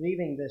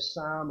leaving this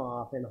psalm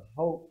off in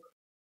hope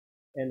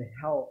and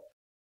help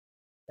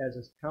as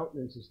his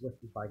countenance is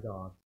lifted by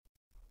God.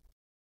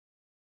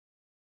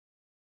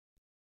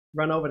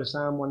 Run over to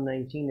Psalm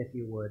 119 if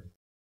you would.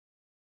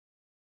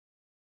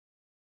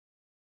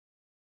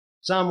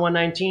 Psalm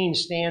 119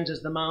 stands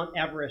as the Mount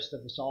Everest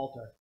of the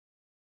Psalter.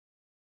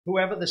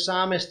 Whoever the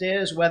psalmist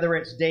is, whether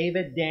it's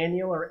David,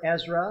 Daniel, or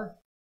Ezra,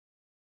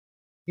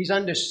 he's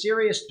under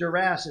serious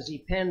duress as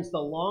he pens the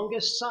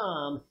longest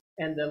psalm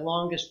and the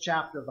longest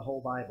chapter of the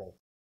whole Bible.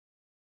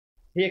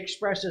 He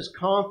expresses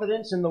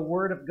confidence in the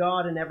Word of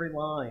God in every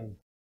line.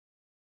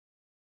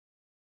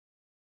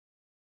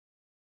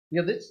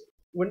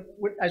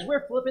 As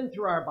we're flipping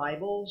through our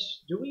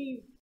Bibles, do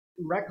we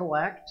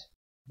recollect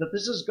that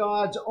this is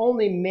God's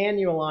only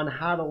manual on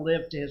how to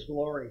live to his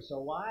glory? So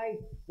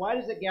why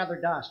does it gather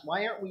dust?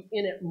 Why aren't we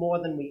in it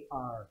more than we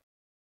are?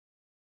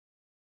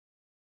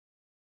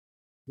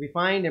 We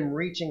find him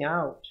reaching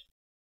out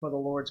for the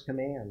Lord's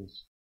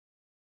commands.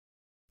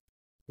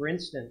 For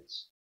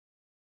instance,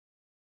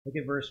 look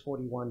at verse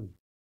 41.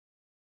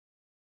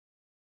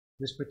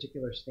 This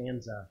particular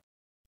stanza.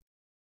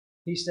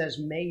 He says,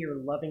 may your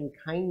loving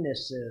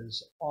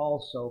kindnesses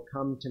also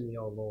come to me,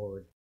 O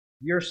Lord.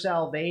 Your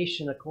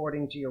salvation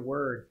according to your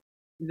word.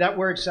 That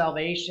word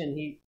salvation,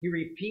 he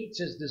repeats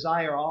his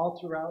desire all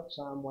throughout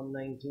Psalm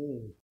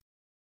 119.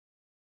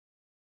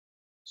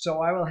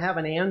 So I will have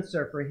an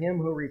answer for him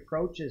who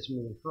reproaches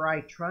me, for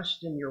I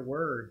trust in your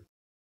word.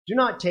 Do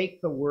not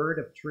take the word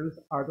of truth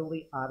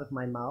utterly out of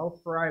my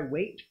mouth, for I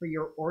wait for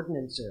your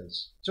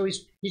ordinances. So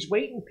he's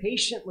waiting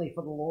patiently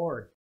for the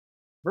Lord.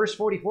 Verse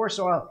 44,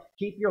 so I'll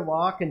keep your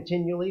law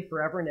continually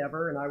forever and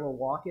ever, and I will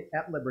walk it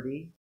at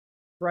liberty,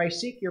 for I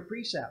seek your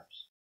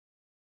precepts.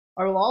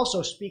 I will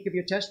also speak of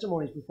your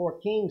testimonies before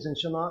kings and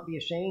shall not be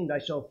ashamed. I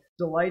shall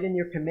delight in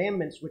your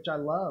commandments, which I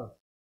love.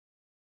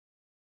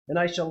 And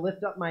I shall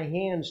lift up my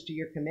hands to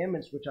your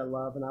commandments, which I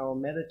love, and I will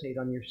meditate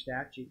on your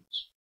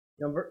statutes.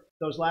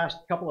 Those last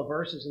couple of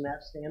verses in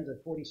that stanza,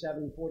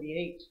 47 and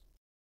 48.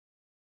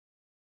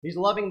 He's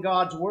loving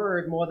God's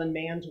word more than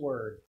man's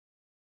word.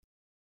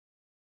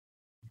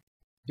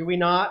 Do we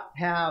not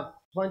have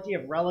plenty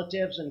of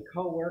relatives and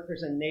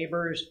co-workers and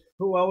neighbors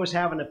who always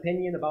have an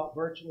opinion about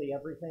virtually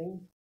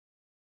everything?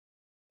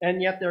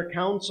 And yet their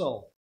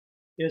counsel,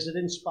 is it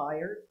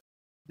inspired?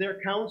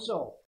 Their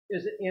counsel,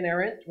 is it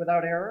inerrant,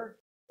 without error?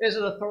 Is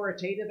it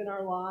authoritative in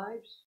our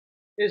lives?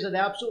 Is it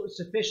absolutely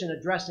sufficient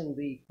addressing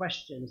the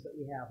questions that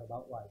we have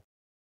about life?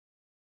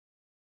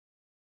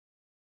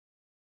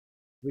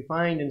 We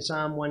find in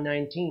Psalm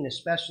 119,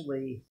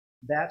 especially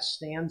that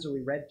stanza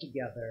we read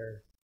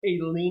together, a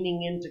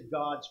leaning into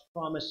God's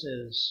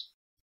promises,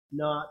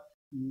 not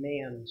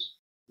man's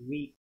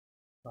weak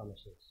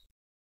promises.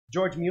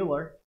 George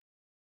Mueller,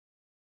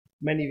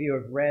 many of you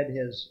have read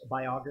his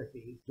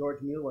biography.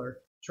 George Mueller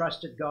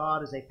trusted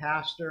God as a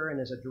pastor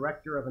and as a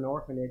director of an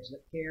orphanage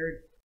that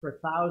cared for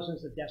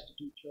thousands of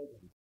destitute children.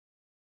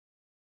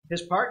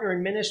 His partner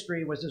in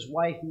ministry was his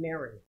wife,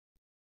 Mary.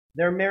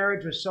 Their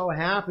marriage was so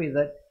happy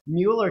that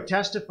Mueller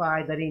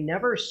testified that he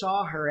never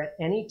saw her at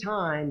any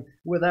time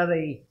without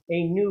a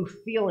new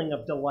feeling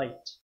of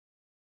delight.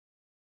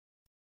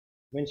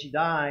 When she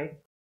died,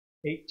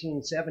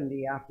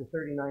 1870, after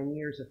 39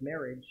 years of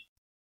marriage,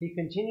 he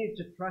continued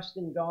to trust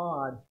in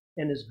God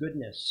and his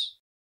goodness.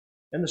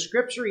 And the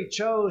scripture he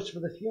chose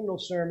for the funeral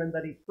sermon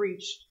that he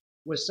preached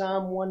was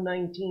Psalm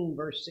 119,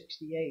 verse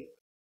 68,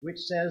 which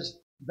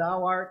says,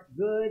 "Thou art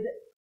good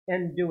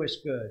and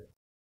doest good."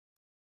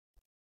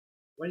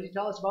 What did he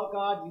tell us about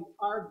God? You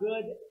are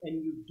good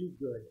and you do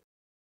good.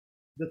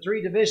 The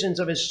three divisions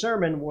of his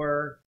sermon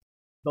were,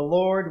 the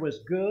Lord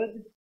was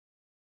good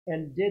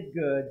and did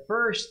good,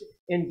 first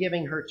in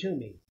giving her to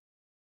me.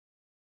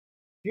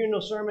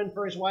 Funeral sermon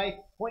for his wife,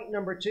 point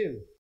number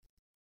 2.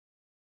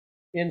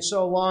 In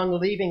so long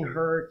leaving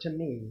her to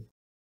me.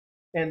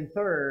 And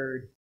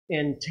third,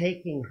 in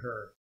taking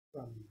her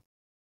from me.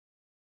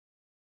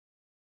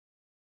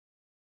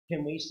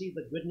 Can we see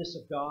the goodness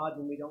of God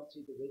when we don't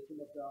see the wisdom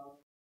of God?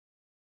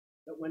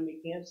 That when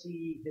we can't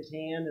see his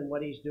hand and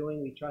what he's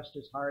doing, we trust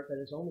his heart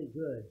that is only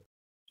good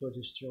towards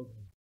his children.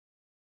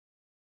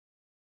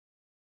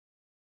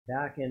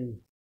 Back in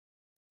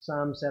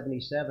Psalm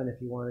 77,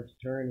 if you wanted to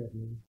turn with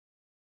me.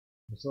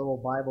 This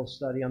little Bible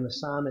study on the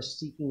psalmist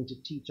seeking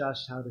to teach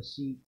us how to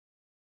seek.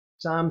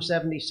 Psalm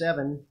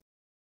 77.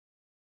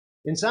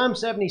 In Psalm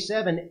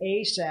 77,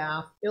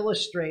 Asaph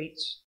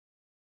illustrates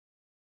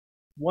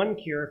one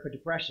cure for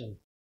depression.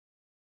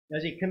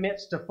 As he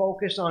commits to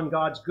focus on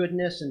God's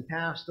goodness and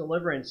past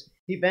deliverance,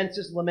 he vents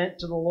his lament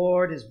to the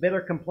Lord, his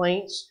bitter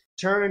complaints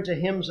turn to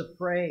hymns of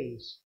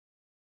praise.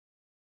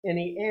 And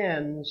he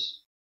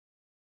ends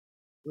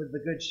with the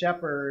good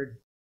shepherd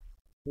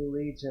who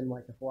leads him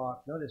like a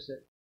flock. Notice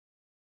it.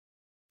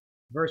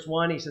 Verse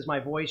 1, he says, my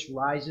voice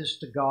rises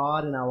to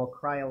God, and I will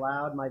cry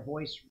aloud. My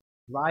voice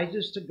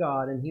rises to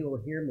God, and he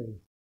will hear me.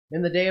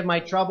 In the day of my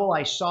trouble,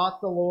 I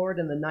sought the Lord.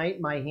 In the night,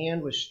 my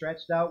hand was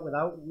stretched out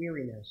without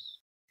weariness.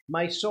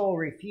 My soul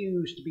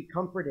refused to be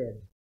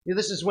comforted.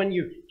 This is when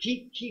you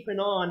keep keeping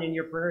on in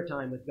your prayer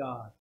time with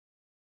God.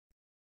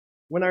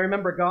 When I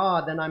remember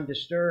God, then I'm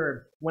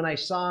disturbed. When I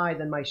sigh,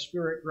 then my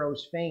spirit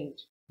grows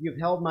faint. You've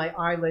held my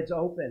eyelids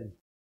open.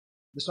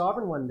 The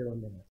sovereign one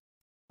doing that.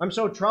 I'm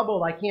so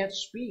troubled I can't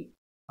speak.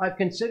 I've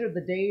considered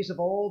the days of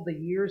old, the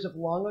years of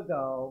long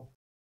ago.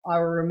 I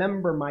will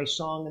remember my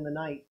song in the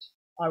night.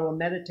 I will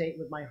meditate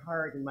with my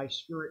heart, and my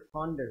spirit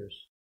ponders.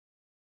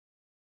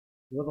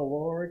 Will the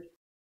Lord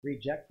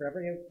reject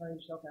forever? You ever find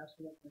yourself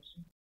asking that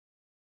question?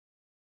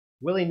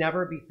 Will he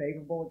never be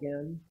favorable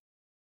again?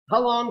 How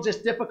long is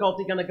this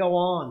difficulty going to go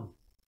on?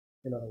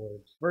 In other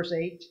words, verse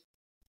 8,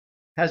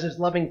 has his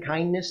loving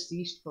kindness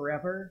ceased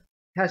forever?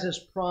 Has his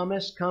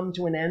promise come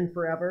to an end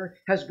forever?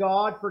 Has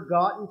God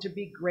forgotten to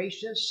be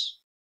gracious?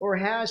 Or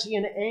has he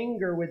in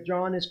anger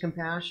withdrawn his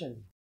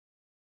compassion?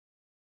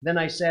 Then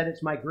I said,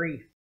 it's my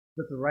grief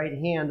that the right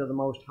hand of the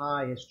Most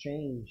High has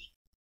changed.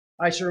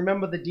 I shall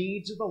remember the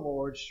deeds of the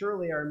Lord.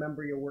 Surely I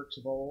remember your works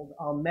of old.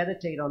 I'll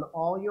meditate on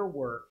all your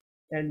work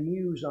and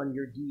muse on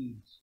your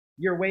deeds.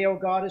 Your way, O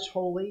God, is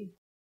holy.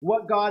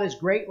 What God is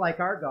great like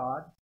our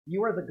God?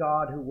 You are the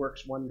God who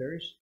works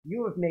wonders.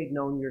 You have made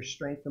known your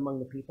strength among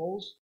the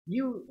peoples.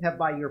 You have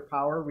by your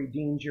power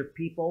redeemed your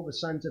people, the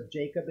sons of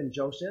Jacob and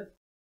Joseph.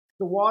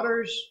 The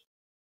waters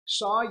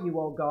saw you,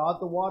 O God.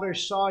 The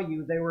waters saw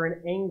you. They were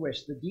in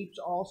anguish. The deeps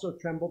also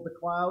trembled. The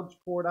clouds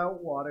poured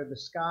out water. The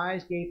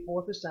skies gave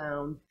forth a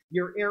sound.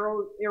 Your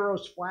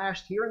arrows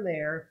flashed here and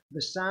there.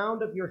 The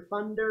sound of your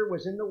thunder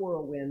was in the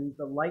whirlwind.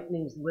 The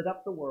lightnings lit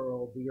up the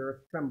world. The earth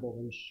trembled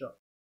and shook.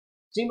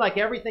 Seemed like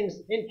everything's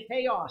in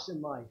chaos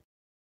in life.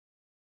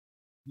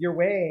 Your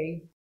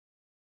way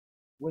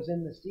was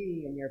in the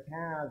sea, and your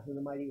paths in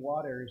the mighty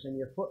waters, and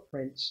your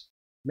footprints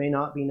may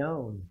not be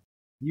known.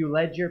 You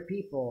led your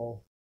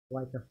people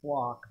like a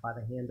flock by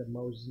the hand of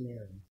Moses and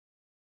Aaron.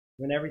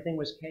 When everything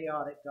was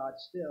chaotic, God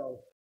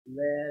still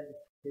led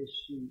his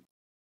sheep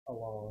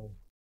along.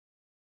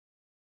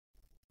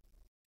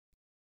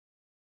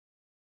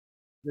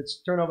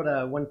 Let's turn over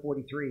to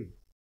 143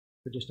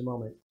 for just a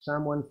moment.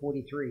 Psalm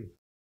 143.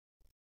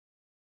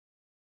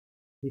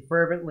 He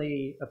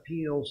fervently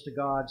appeals to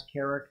God's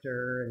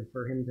character and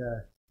for him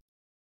to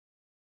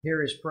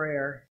hear his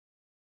prayer.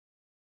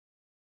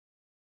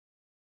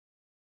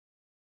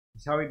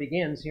 That's how he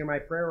begins. Hear my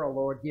prayer, O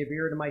Lord. Give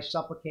ear to my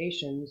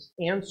supplications.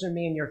 Answer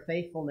me in your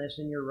faithfulness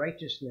and your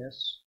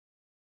righteousness.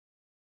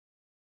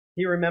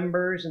 He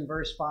remembers in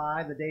verse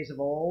 5 the days of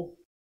old.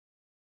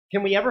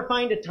 Can we ever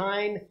find a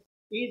time,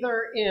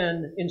 either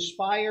in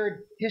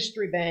inspired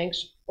history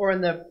banks or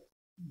in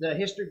the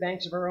history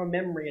banks of our own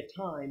memory, a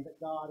time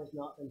that God has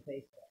not been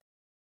faithful?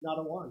 Not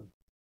a one.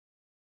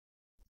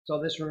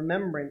 So this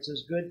remembrance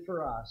is good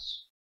for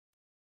us.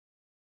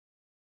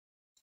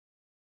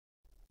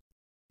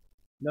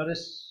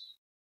 Notice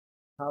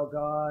how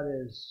God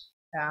is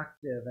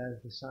active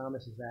as the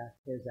psalmist is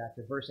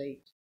active. Verse 8,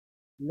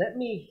 let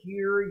me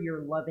hear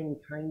your loving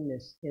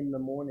kindness in the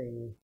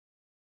morning,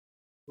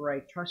 for I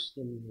trust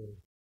in you.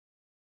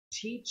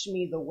 Teach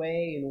me the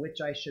way in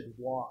which I should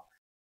walk,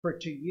 for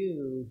to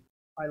you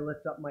I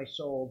lift up my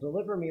soul.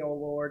 Deliver me, O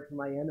Lord, from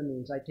my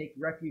enemies. I take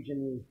refuge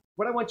in you.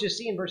 What I want you to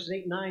see in verses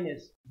 8 and 9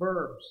 is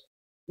verbs.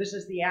 This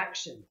is the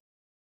action.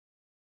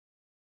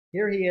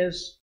 Here he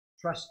is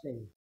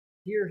trusting.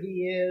 Here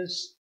he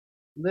is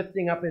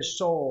lifting up his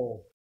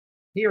soul.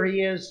 Here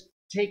he is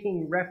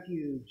taking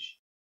refuge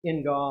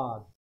in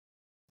God.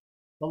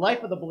 The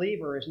life of the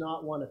believer is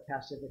not one of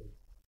passivity.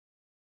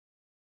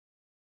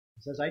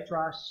 He says, I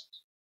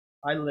trust,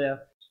 I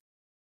lift,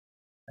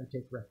 I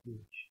take refuge.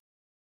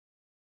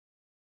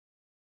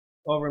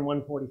 Over in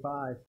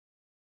 145.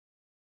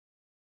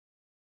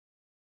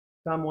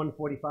 Psalm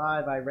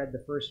 145, I read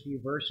the first few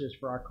verses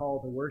for our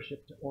call to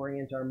worship, to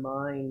orient our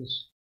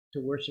minds to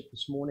worship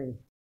this morning.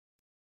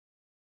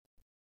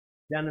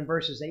 Down in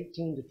verses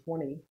 18 to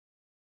 20,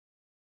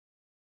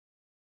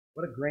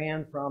 what a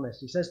grand promise.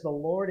 He says, the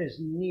Lord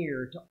is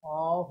near to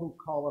all who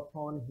call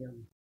upon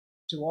him,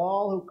 to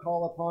all who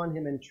call upon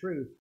him in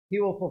truth. He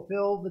will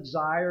fulfill the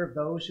desire of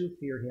those who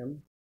fear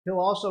him. He'll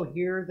also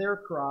hear their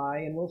cry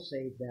and will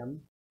save them.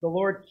 The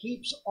Lord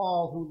keeps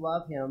all who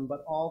love him,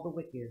 but all the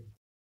wicked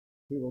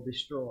he will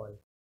destroy.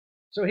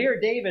 So here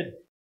David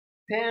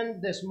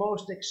penned this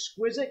most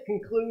exquisite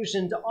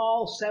conclusion to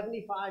all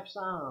 75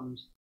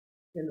 Psalms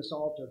in the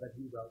Psalter that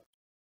he wrote.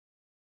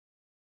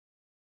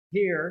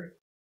 Here,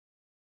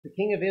 the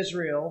King of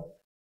Israel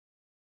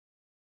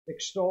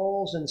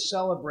extols and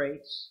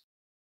celebrates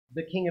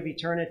the King of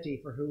eternity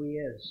for who he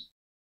is,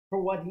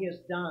 for what he has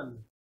done,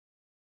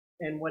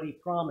 and what he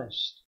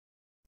promised.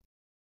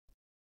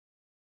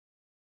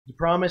 He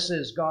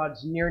promises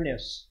God's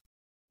nearness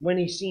when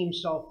he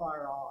seems so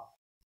far off.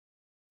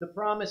 The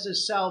promise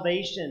is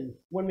salvation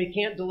when we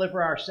can't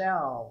deliver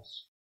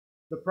ourselves.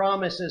 The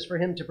promise is for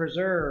him to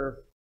preserve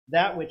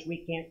that which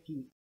we can't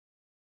keep.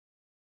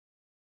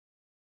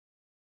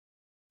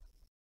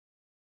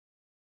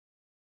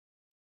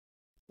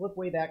 Flip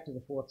way back to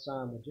the 4th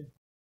Psalm, would you?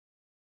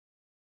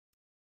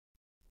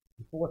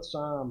 The 4th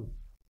Psalm.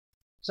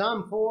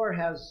 Psalm 4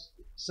 has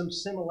some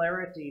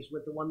similarities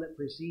with the one that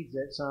precedes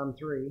it, Psalm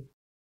 3.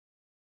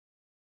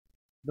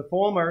 The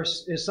former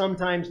is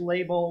sometimes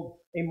labeled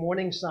a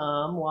morning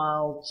psalm,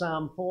 while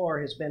Psalm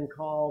 4 has been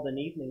called an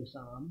evening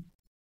psalm.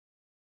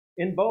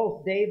 In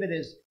both, David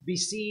is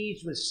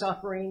besieged with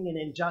suffering and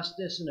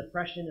injustice and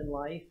oppression in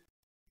life.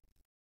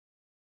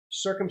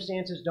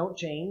 Circumstances don't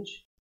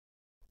change,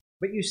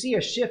 but you see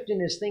a shift in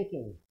his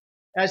thinking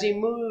as he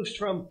moves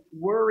from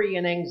worry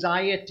and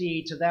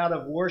anxiety to that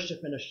of worship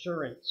and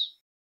assurance.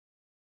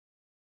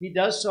 He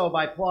does so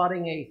by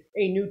plotting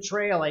a new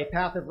trail, a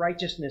path of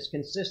righteousness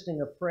consisting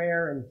of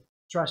prayer and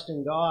trust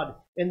in God.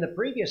 In the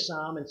previous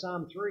psalm, in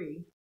Psalm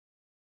 3,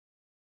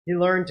 he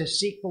learned to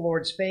seek the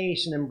Lord's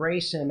face and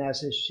embrace him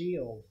as his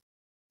shield.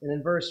 And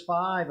in verse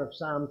 5 of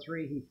Psalm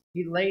 3,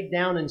 he laid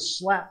down and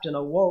slept and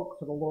awoke,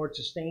 for the Lord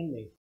sustained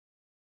me.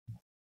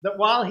 That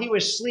while he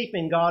was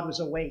sleeping, God was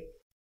awake,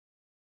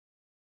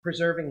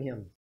 preserving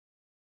him.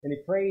 And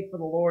he prayed for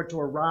the Lord to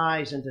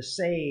arise and to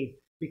save,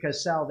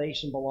 because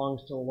salvation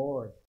belongs to the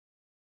Lord.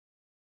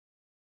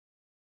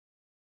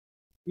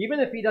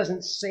 Even if he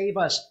doesn't save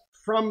us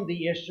from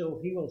the issue,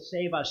 he will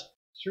save us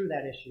through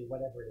that issue,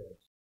 whatever it is.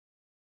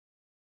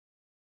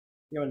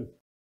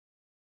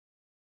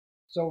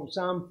 So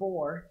Psalm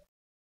 4,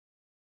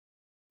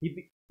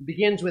 he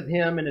begins with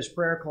him in his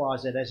prayer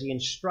closet as he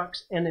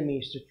instructs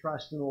enemies to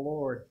trust in the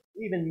Lord,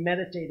 even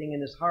meditating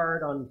in his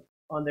heart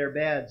on their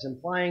beds,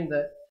 implying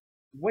that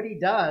what he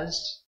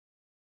does,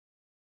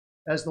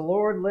 as the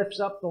Lord lifts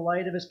up the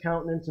light of his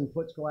countenance and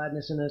puts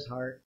gladness in his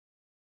heart.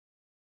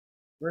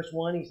 Verse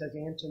 1, he says,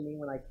 "Answer me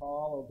when I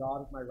call, O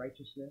God of my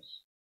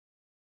righteousness.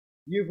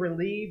 You've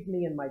relieved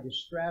me in my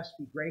distress.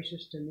 Be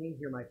gracious to me.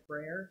 Hear my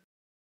prayer.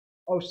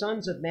 O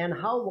sons of men,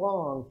 how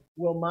long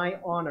will my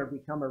honor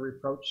become a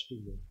reproach to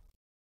you?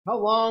 How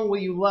long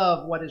will you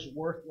love what is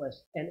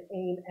worthless and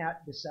aim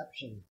at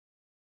deception?"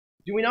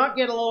 Do we not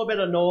get a little bit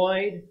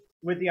annoyed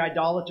with the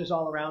idolaters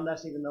all around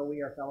us, even though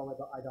we are fellow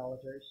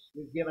idolaters?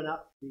 We've given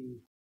up the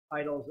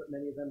idols that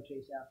many of them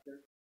chase after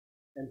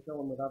and fill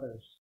them with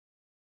others.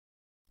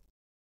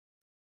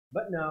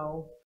 But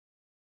know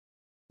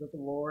that the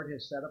Lord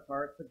has set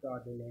apart the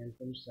godly man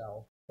for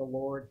himself. The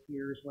Lord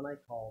hears when I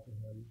call to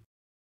him.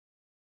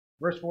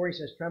 Verse 4, he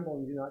says, "Tremble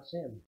and do not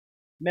sin.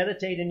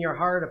 Meditate in your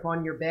heart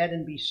upon your bed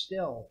and be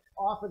still.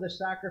 Offer the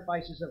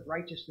sacrifices of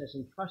righteousness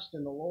and trust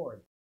in the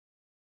Lord.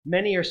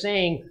 Many are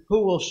saying,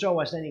 who will show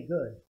us any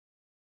good?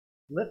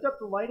 Lift up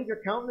the light of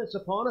your countenance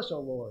upon us, O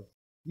Lord.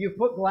 You've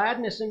put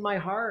gladness in my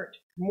heart,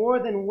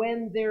 more than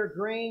when their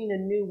grain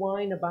and new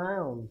wine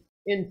abound.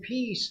 In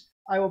peace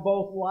I will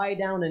both lie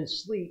down and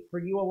sleep, for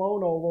you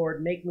alone, O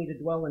Lord, make me to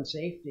dwell in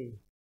safety."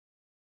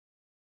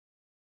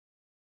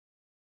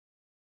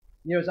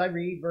 As I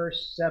read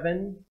verse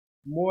 7,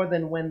 more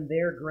than when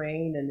their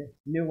grain and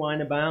new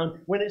wine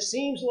abound, when it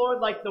seems, Lord,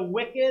 like the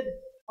wicked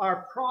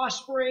are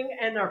prospering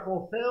and are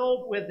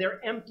fulfilled with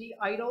their empty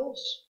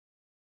idols,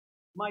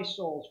 my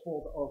soul's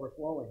full to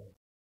overflowing.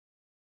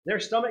 Their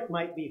stomach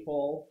might be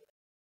full,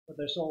 but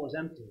their soul is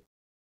empty.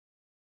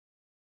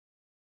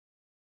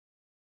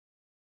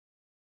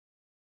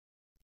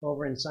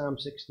 Over in Psalm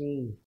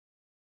 16.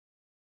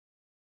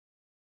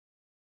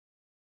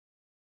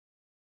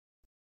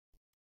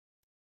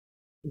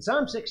 In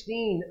Psalm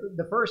 16,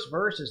 the first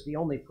verse is the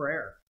only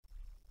prayer,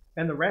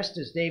 and the rest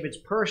is David's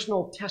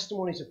personal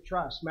testimonies of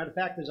trust. Matter of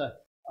fact, there's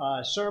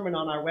a sermon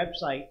on our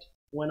website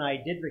when I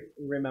did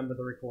remember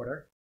the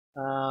recorder.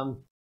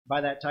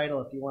 By that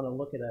title, if you want to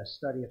look at a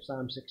study of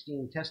Psalm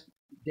 16,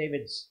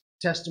 David's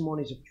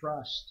testimonies of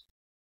trust.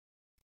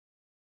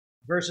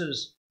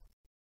 Verses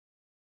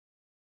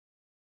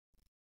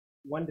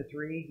 1 to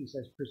 3, he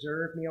says,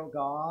 "Preserve me, O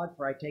God,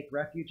 for I take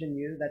refuge in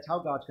you." That's how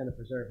God's going to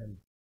preserve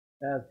him.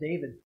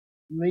 David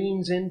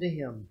leans into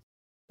him.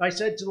 "I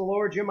said to the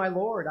Lord, you're my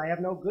Lord. I have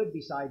no good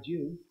besides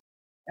you.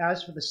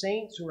 As for the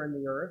saints who are in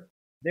the earth,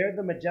 they're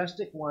the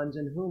majestic ones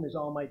in whom is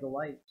all my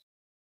delight."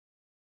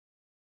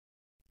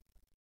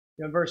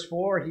 In verse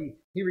 4,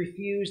 he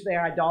refused the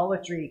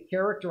idolatry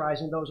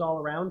characterizing those all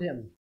around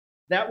him,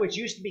 that which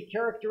used to be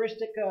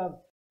characteristic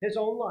of his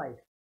own life.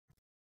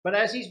 But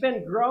as he's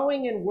been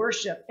growing in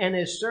worship and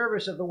his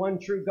service of the one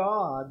true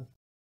God,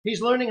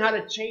 he's learning how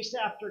to chase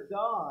after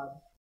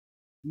God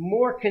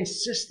more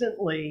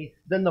consistently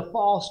than the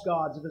false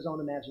gods of his own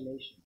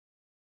imagination.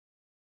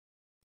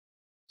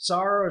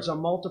 Sorrows are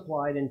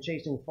multiplied in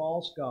chasing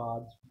false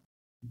gods,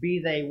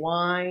 be they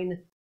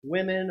wine,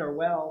 women, or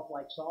wealth,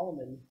 like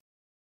Solomon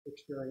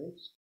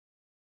experienced.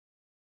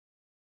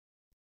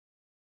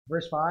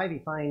 Verse 5, he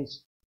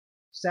finds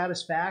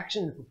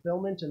satisfaction and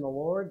fulfillment in the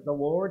Lord. The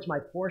Lord's my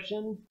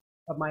portion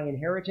of my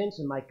inheritance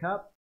and my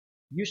cup.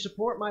 You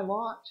support my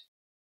lot.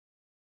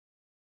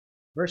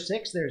 Verse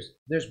 6,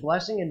 there's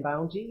blessing and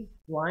bounty.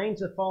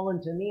 Lines have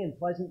fallen to me in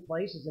pleasant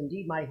places.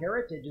 Indeed, my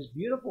heritage is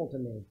beautiful to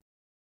me.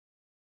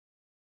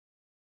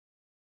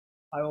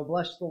 I will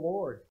bless the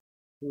Lord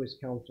who has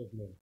counseled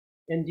me.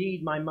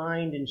 Indeed, my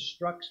mind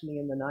instructs me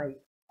in the night.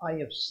 I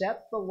have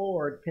set the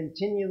Lord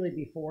continually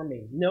before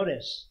me.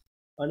 Notice,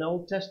 an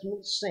Old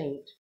Testament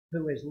saint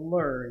who has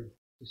learned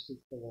to seek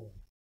the Lord,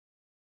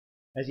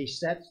 as he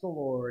sets the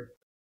Lord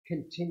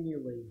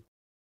continually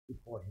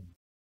before him.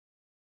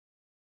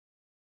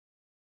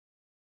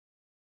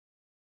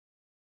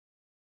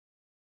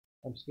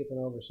 I'm skipping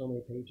over so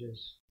many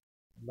pages.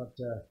 I'd love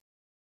to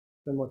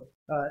spend more.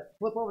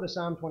 Flip over to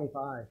Psalm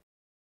 25.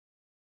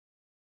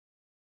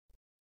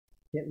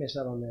 Can't miss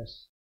out on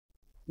this.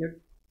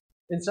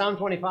 In Psalm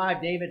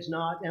 25, David's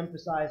not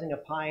emphasizing a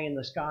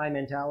pie-in-the-sky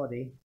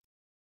mentality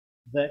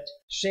that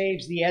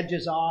shaves the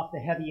edges off the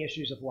heavy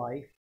issues of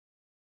life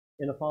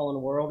in a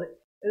fallen world.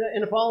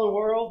 In a fallen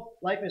world,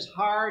 life is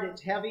hard,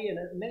 it's heavy, and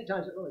many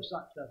times it really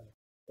sucks, doesn't it?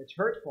 It's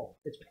hurtful,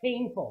 it's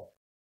painful.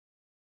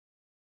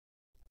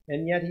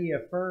 And yet he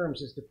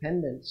affirms his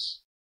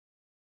dependence.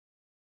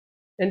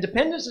 And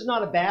dependence is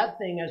not a bad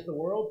thing as the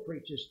world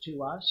preaches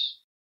to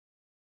us,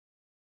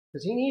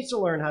 because he needs to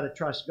learn how to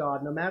trust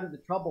God no matter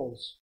the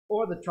troubles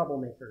or the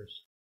troublemakers.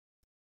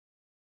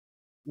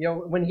 You know,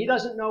 when he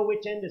doesn't know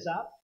which end is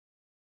up,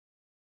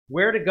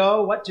 where to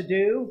go, what to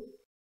do,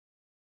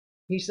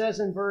 he says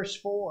in verse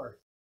 4,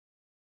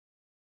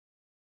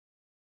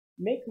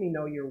 make me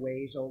know your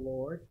ways, O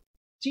Lord.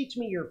 Teach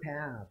me your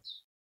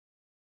paths.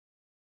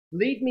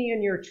 Lead me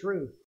in your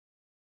truth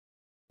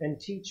and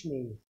teach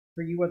me,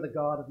 for you are the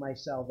God of my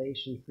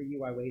salvation. For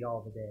you I wait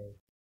all the day.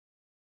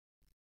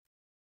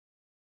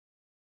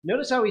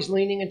 Notice how he's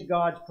leaning into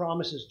God's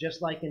promises,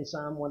 just like in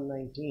Psalm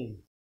 119.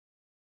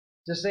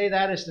 To say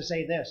that is to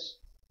say this.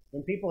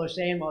 When people are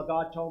saying, well,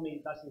 God told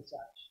me thus and such,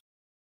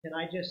 can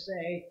I just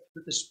say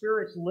that the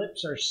Spirit's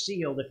lips are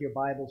sealed if your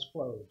Bible's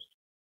closed?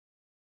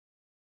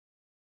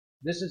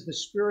 This is the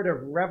spirit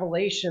of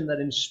revelation that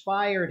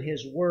inspired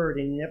his word,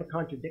 and he never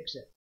contradicts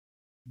it,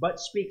 but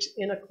speaks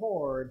in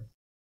accord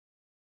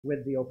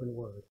with the open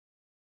word.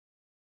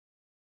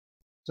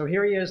 So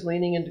here he is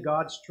leaning into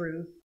God's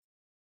truth.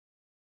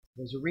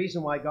 There's a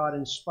reason why God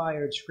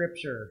inspired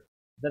Scripture,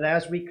 that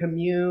as we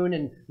commune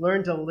and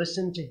learn to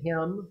listen to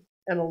him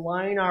and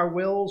align our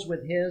wills with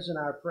his in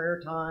our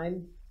prayer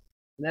time,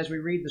 and as we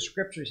read the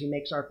Scriptures, he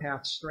makes our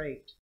path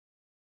straight.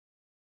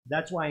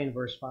 That's why in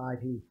verse 5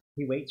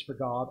 he waits for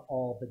God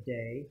all the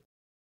day.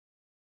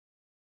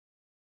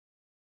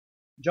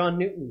 John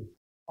Newton,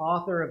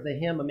 author of the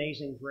hymn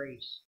Amazing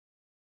Grace,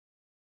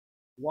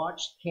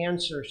 watched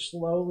cancer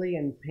slowly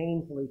and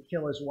painfully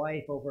kill his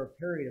wife over a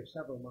period of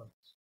several months.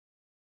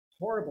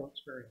 Horrible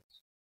experience.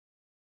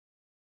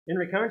 In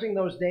recounting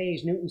those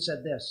days, Newton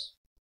said this.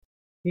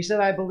 He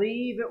said, I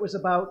believe it was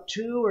about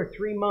 2 or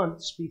 3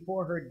 months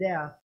before her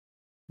death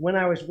when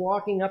I was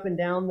walking up and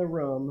down the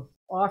room,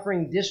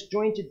 offering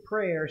disjointed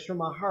prayers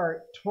from a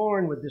heart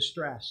torn with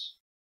distress,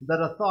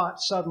 that a thought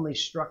suddenly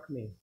struck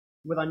me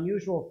with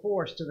unusual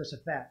force to this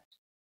effect.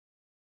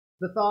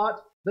 The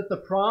thought that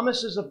the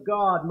promises of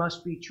God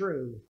must be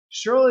true.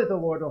 Surely the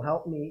Lord will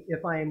help me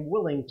if I am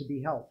willing to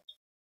be helped.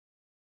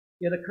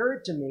 It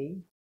occurred to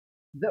me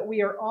that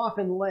we are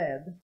often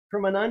led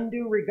from an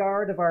undue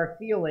regard of our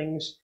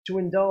feelings to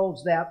indulge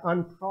that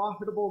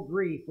unprofitable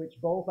grief which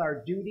both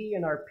our duty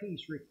and our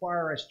peace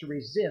require us to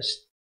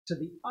resist to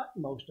the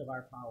utmost of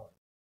our power.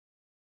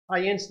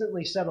 I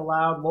instantly said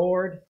aloud,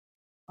 Lord,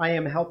 I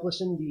am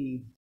helpless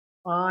indeed,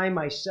 I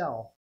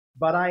myself,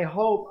 but I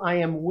hope I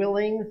am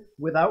willing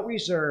without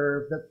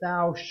reserve that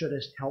thou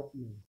shouldest help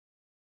me.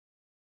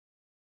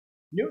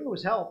 Newton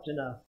was helped in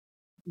a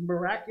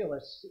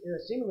miraculous,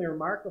 seemingly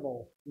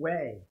remarkable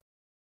way.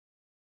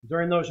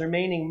 During those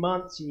remaining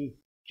months, he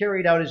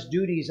carried out his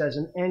duties as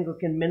an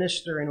Anglican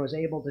minister and was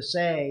able to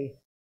say,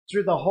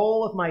 through the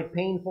whole of my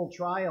painful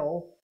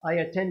trial, I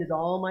attended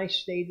all my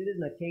stated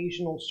and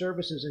occasional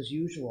services as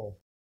usual.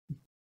 You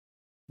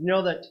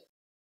know that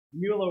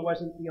Mueller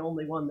wasn't the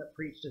only one that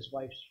preached his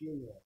wife's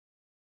funeral.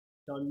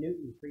 John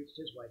Newton preached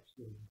his wife's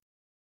funeral.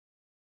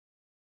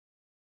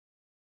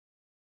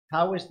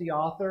 How was the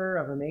author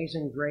of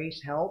Amazing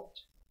Grace helped?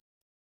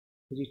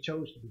 Because he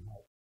chose to be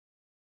helped.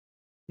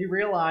 He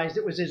realized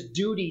it was his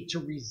duty to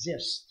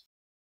resist,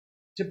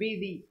 to be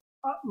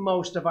the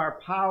utmost of our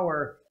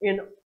power in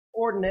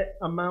inordinate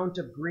amount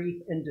of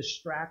grief and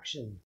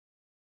distraction.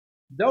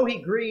 Though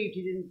he grieved,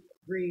 he didn't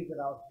grieve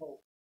without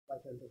hope like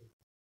unbelief.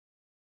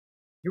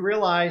 He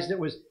realized it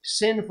was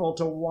sinful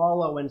to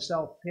wallow in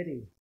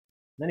self-pity.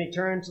 Then he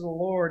turned to the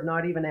Lord,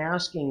 not even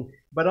asking,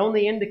 but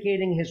only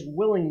indicating his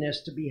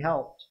willingness to be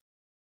helped.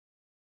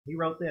 He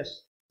wrote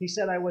this. He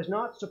said, I was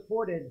not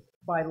supported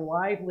by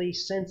lively,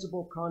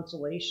 sensible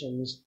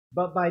consolations,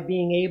 but by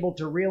being able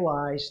to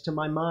realize to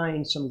my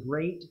mind some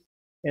great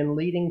and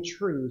leading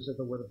truths of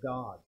the Word of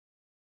God.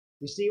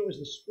 You see, it was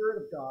the Spirit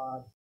of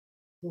God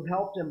who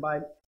helped him by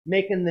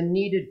making the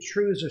needed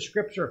truths of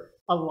Scripture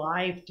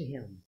alive to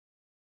him.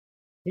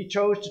 He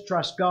chose to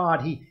trust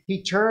God.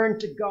 He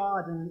turned to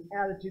God in an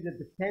attitude of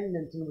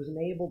dependence and was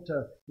enabled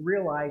to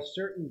realize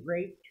certain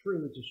great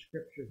truths of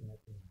Scripture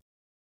that day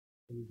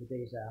and the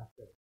days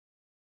after.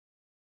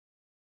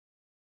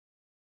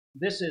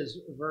 This is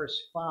verse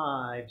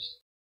 5's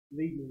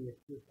lead me with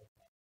truth.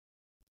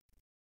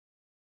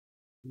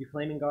 Are you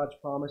claiming God's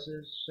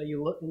promises? Are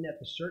you looking at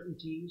the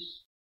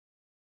certainties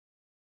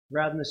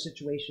rather than the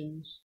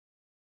situations?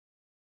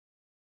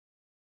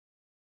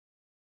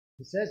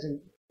 He says,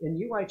 in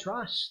you I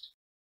trust.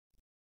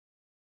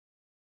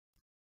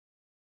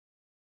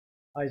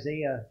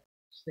 Isaiah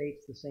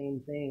states the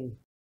same thing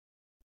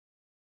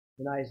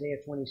in Isaiah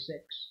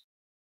 26.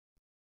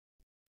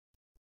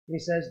 He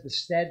says, the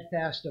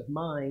steadfast of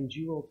mind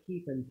you will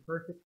keep in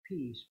perfect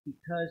peace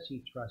because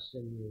he trusts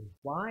in you.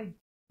 Why?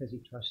 Because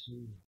he trusts in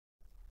you.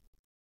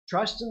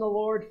 Trust in the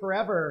Lord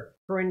forever,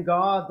 for in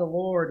God the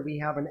Lord we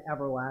have an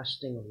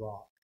everlasting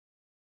rock.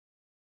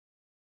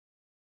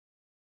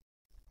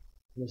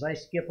 And as I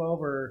skip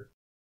over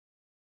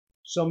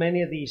so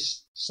many of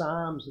these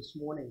Psalms this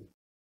morning,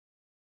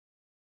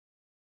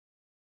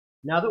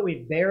 now that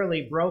we've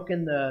barely broken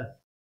in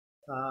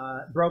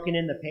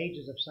the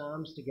pages of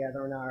Psalms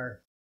together in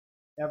our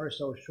ever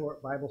so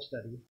short Bible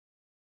study,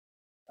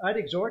 I'd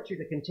exhort you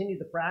to continue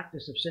the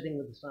practice of sitting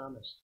with the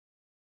psalmist.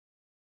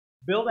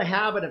 Build a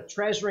habit of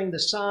treasuring the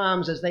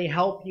Psalms as they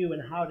help you in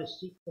how to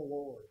seek the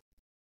Lord.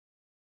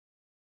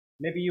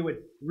 Maybe you would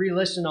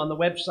re-listen on the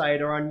website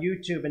or on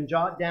YouTube and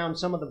jot down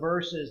some of the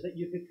verses that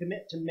you could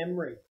commit to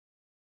memory,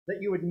 that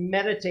you would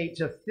meditate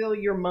to fill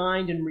your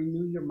mind and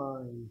renew your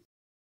mind.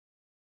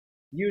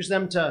 Use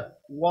them to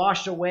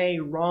wash away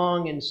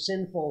wrong and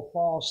sinful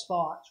false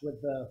thoughts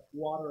with the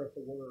water of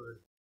the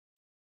Word.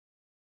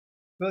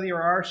 Fill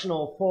your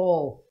arsenal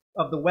full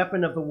of the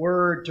weapon of the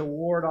Word to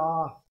ward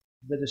off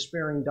the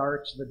despairing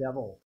darts of the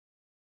devil.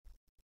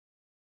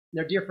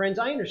 Now, dear friends,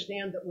 I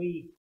understand that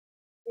we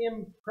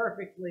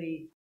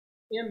imperfectly,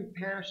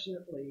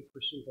 impassionately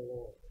pursue the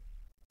Lord.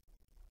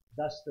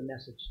 Thus the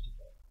message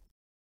today.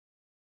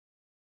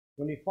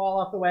 When we fall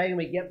off the wagon,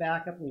 we get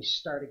back up and we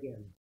start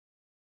again.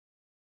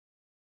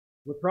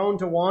 We're prone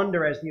to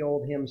wander, as the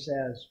old hymn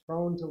says,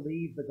 prone to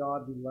leave the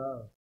God we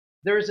love.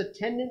 There is a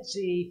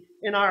tendency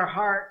in our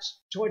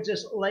hearts towards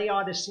this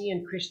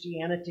Laodicean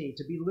Christianity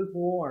to be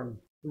lukewarm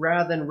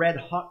rather than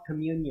red-hot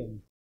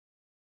communion.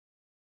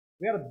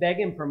 We ought to beg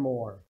him for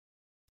more.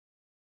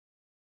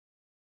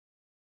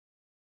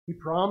 He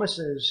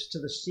promises to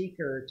the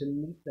seeker to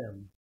meet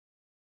them.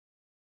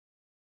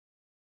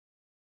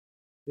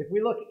 If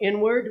we look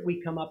inward,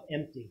 we come up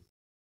empty.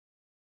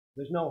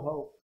 There's no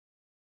hope.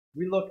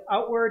 We look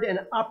outward and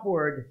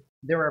upward,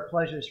 there are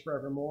pleasures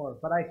forevermore.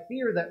 But I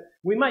fear that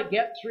we might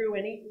get through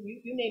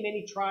you name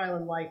any trial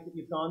in life that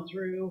you've gone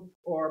through,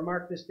 or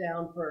mark this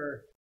down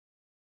for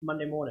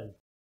Monday morning.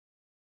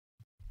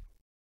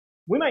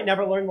 We might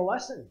never learn the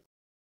lesson.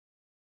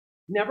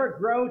 Never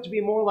grow to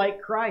be more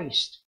like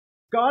Christ.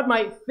 God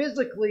might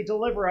physically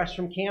deliver us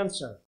from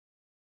cancer.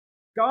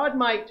 God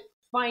might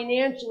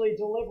financially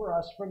deliver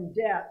us from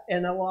debt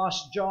and a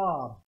lost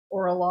job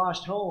or a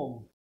lost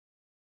home.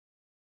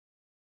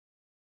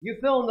 You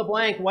fill in the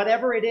blank,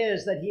 whatever it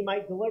is that he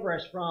might deliver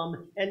us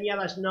from, and yet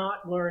us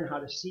not learn how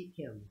to seek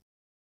him.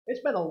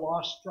 It's been a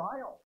lost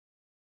trial.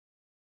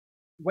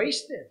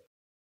 Wasted.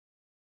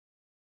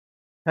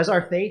 Has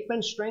our faith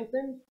been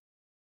strengthened?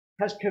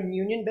 Has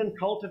communion been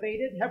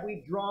cultivated? Have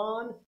we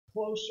drawn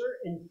closer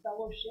in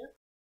fellowship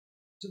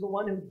to the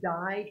one who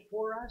died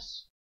for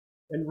us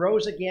and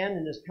rose again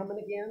and is coming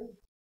again?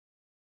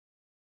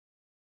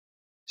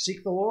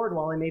 Seek the Lord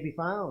while he may be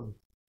found.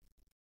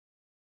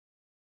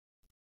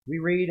 We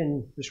read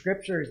in the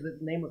Scriptures that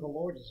the name of the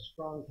Lord is a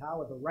strong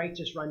tower. The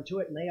righteous run to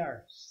it and they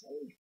are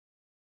safe.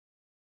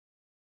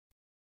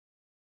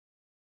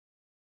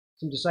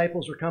 Some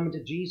disciples were coming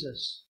to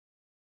Jesus.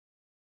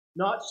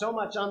 Not so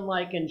much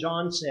unlike in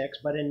John 6,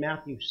 but in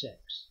Matthew 6.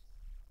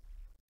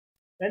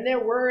 And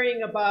they're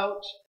worrying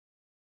about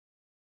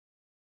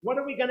what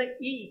are we going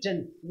to eat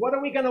and what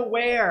are we going to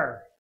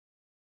wear.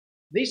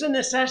 These are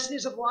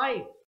necessities of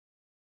life.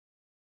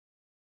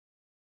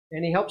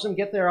 And he helps them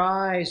get their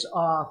eyes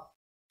off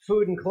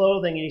food and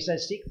clothing. And he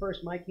says, seek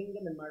first my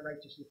kingdom and my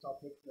righteousness. I'll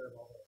take care of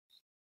all this.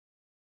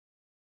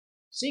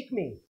 Seek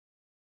me.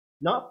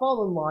 Not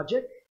fallen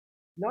logic.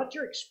 Not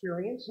your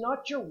experience.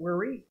 Not your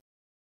worry.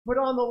 Put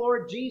on the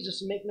Lord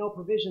Jesus and make no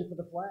provision for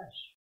the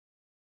flesh.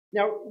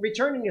 Now,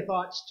 returning your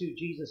thoughts to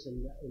Jesus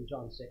in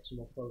John 6, and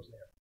we'll close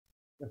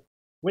there.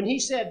 When he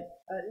said,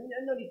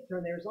 no need to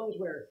turn there, as long as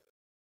we're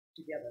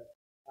together.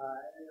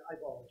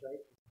 Eyeballs, right?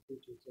 The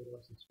preacher would say to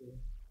us in school.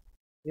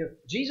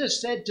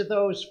 Jesus said to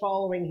those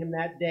following him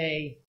that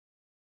day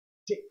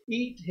to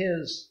eat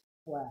his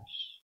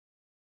flesh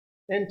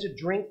and to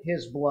drink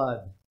his blood.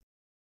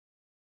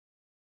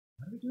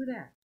 How do we do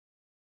that?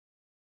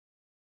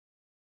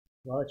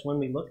 Well, it's when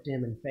we look to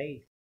him in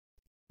faith.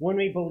 When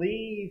we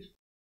believe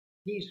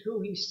he's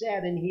who he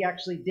said and he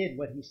actually did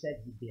what he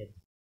said he did.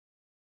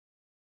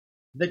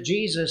 That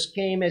Jesus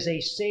came as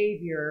a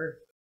Savior,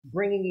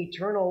 bringing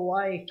eternal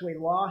life to a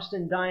lost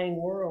and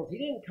dying world. He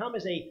didn't come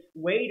as a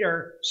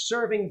waiter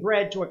serving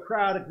bread to a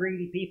crowd of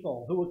greedy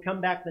people who would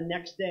come back the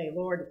next day.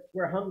 Lord,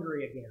 we're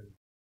hungry again.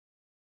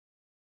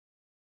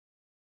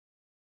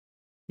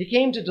 He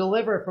came to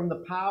deliver from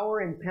the power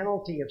and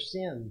penalty of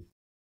sin,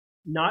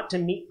 not to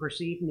meet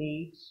perceived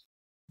needs,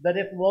 that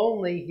if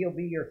lonely, he'll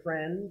be your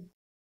friend,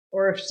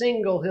 or if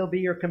single, he'll be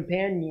your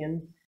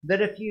companion,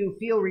 that if you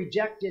feel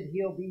rejected,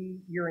 he'll be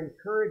your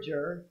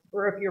encourager,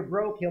 or if you're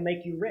broke, he'll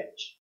make you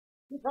rich.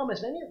 He didn't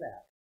promise any of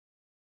that.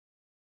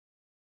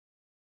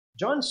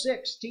 John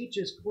 6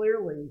 teaches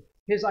clearly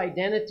his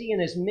identity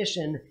and his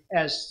mission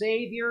as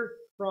Savior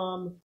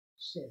from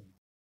sin.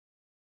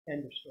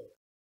 End of story.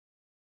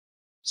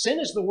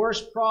 Sin is the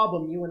worst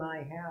problem you and I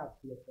have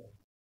with him.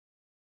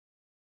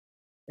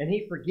 And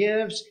he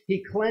forgives,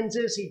 he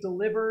cleanses, he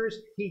delivers,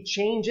 he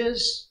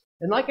changes.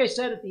 And like I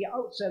said at the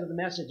outset of the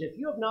message, if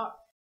you have not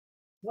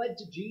fled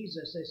to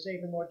Jesus as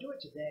Savior and Lord, do it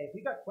today. If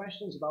you've got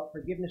questions about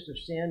forgiveness of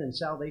sin and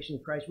salvation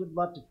in Christ, we'd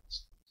love to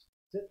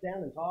sit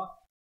down and talk.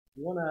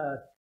 You want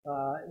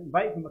to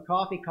invite them a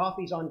coffee?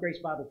 Coffee's on Grace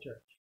Bible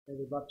Church. And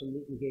we'd love to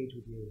meet and engage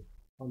with you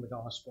on the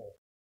gospel.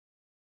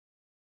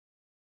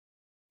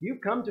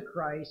 You've come to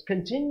Christ.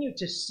 Continue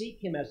to seek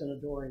him as an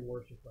adoring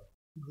worshiper.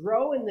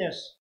 Grow in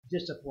this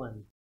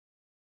discipline.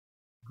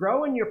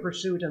 Grow in your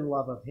pursuit and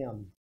love of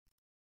him.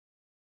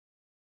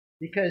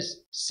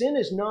 Because sin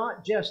is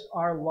not just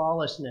our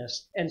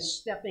lawlessness and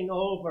stepping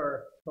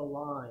over the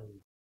line.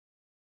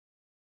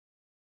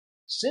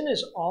 Sin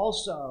is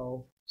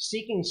also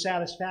seeking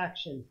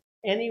satisfaction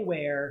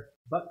anywhere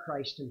but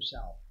Christ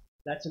himself.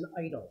 That's an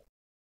idol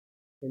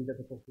in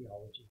biblical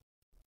theology.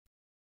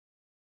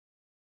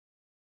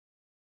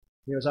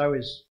 As I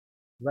was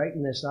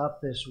writing this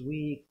up this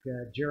week,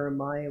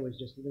 Jeremiah was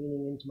just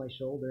leaning into my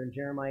shoulder in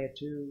Jeremiah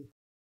 2.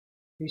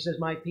 He says,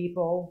 my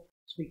people,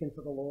 speaking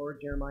for the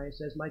Lord, Jeremiah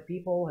says, my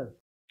people have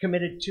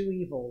committed two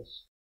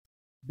evils.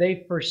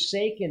 They've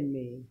forsaken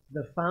me,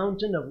 the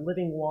fountain of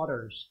living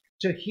waters,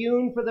 to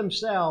hewn for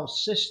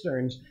themselves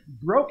cisterns,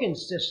 broken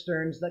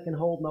cisterns that can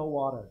hold no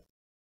water.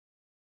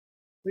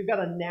 We've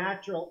got a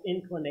natural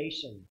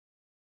inclination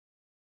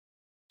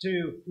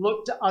to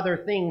look to other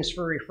things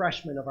for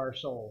refreshment of our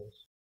souls,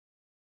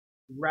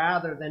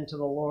 rather than to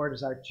the Lord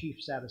as our chief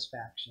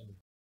satisfaction.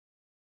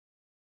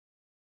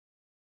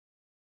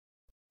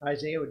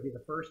 Isaiah would be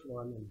the first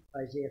one in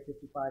Isaiah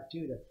 55:2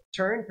 to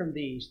turn from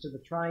these to the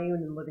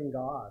triune and living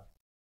God.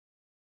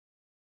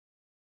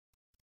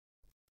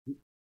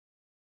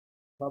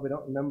 Probably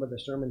don't remember the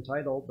sermon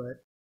title,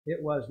 but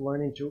it was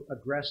learning to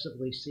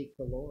aggressively seek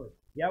the Lord.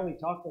 Yeah, we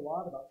talked a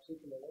lot about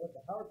seeking the Lord,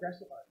 but how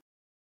aggressive are you?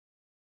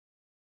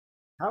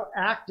 How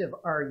active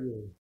are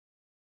you?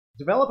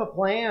 Develop a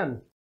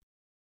plan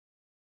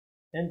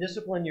and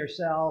discipline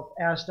yourself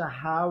as to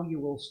how you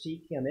will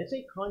seek him. It's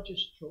a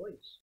conscious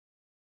choice.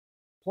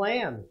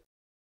 Plan.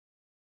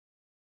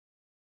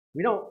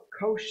 We don't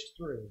coast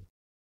through.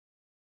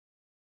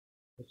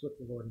 Let's look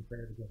to the Lord in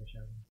prayer together,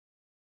 shall we?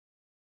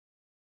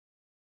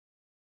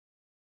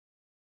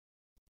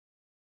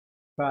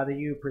 Father,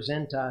 you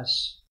present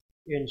us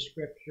in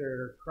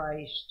Scripture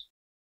Christ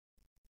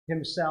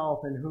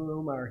himself, in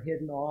whom are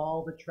hidden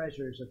all the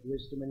treasures of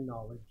wisdom and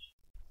knowledge.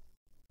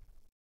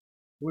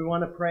 We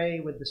want to pray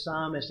with the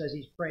psalmist as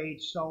he's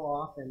prayed so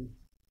often.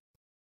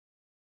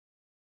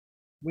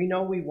 We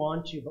know we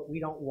want you, but we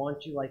don't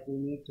want you like we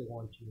need to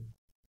want you.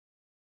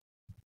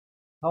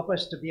 Help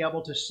us to be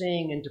able to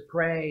sing and to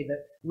pray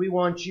that we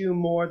want you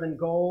more than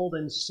gold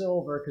and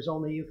silver, because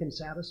only you can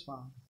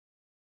satisfy.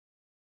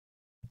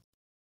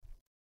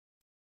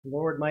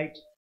 Lord, might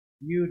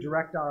you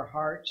direct our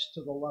hearts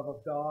to the love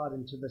of God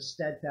and to the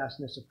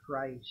steadfastness of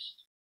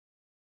Christ.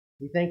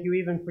 We thank you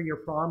even for your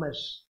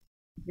promise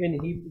in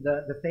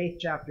the faith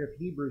chapter of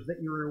Hebrews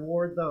that you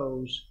reward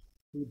those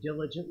who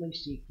diligently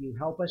seek you.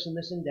 Help us in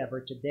this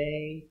endeavor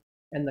today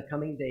and the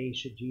coming days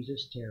should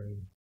Jesus tarry.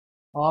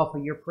 All for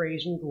your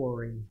praise and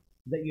glory,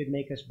 that you'd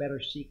make us better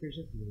seekers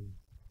of you.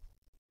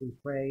 We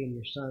pray in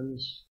your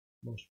Son's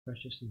most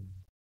precious name.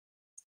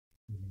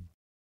 Amen.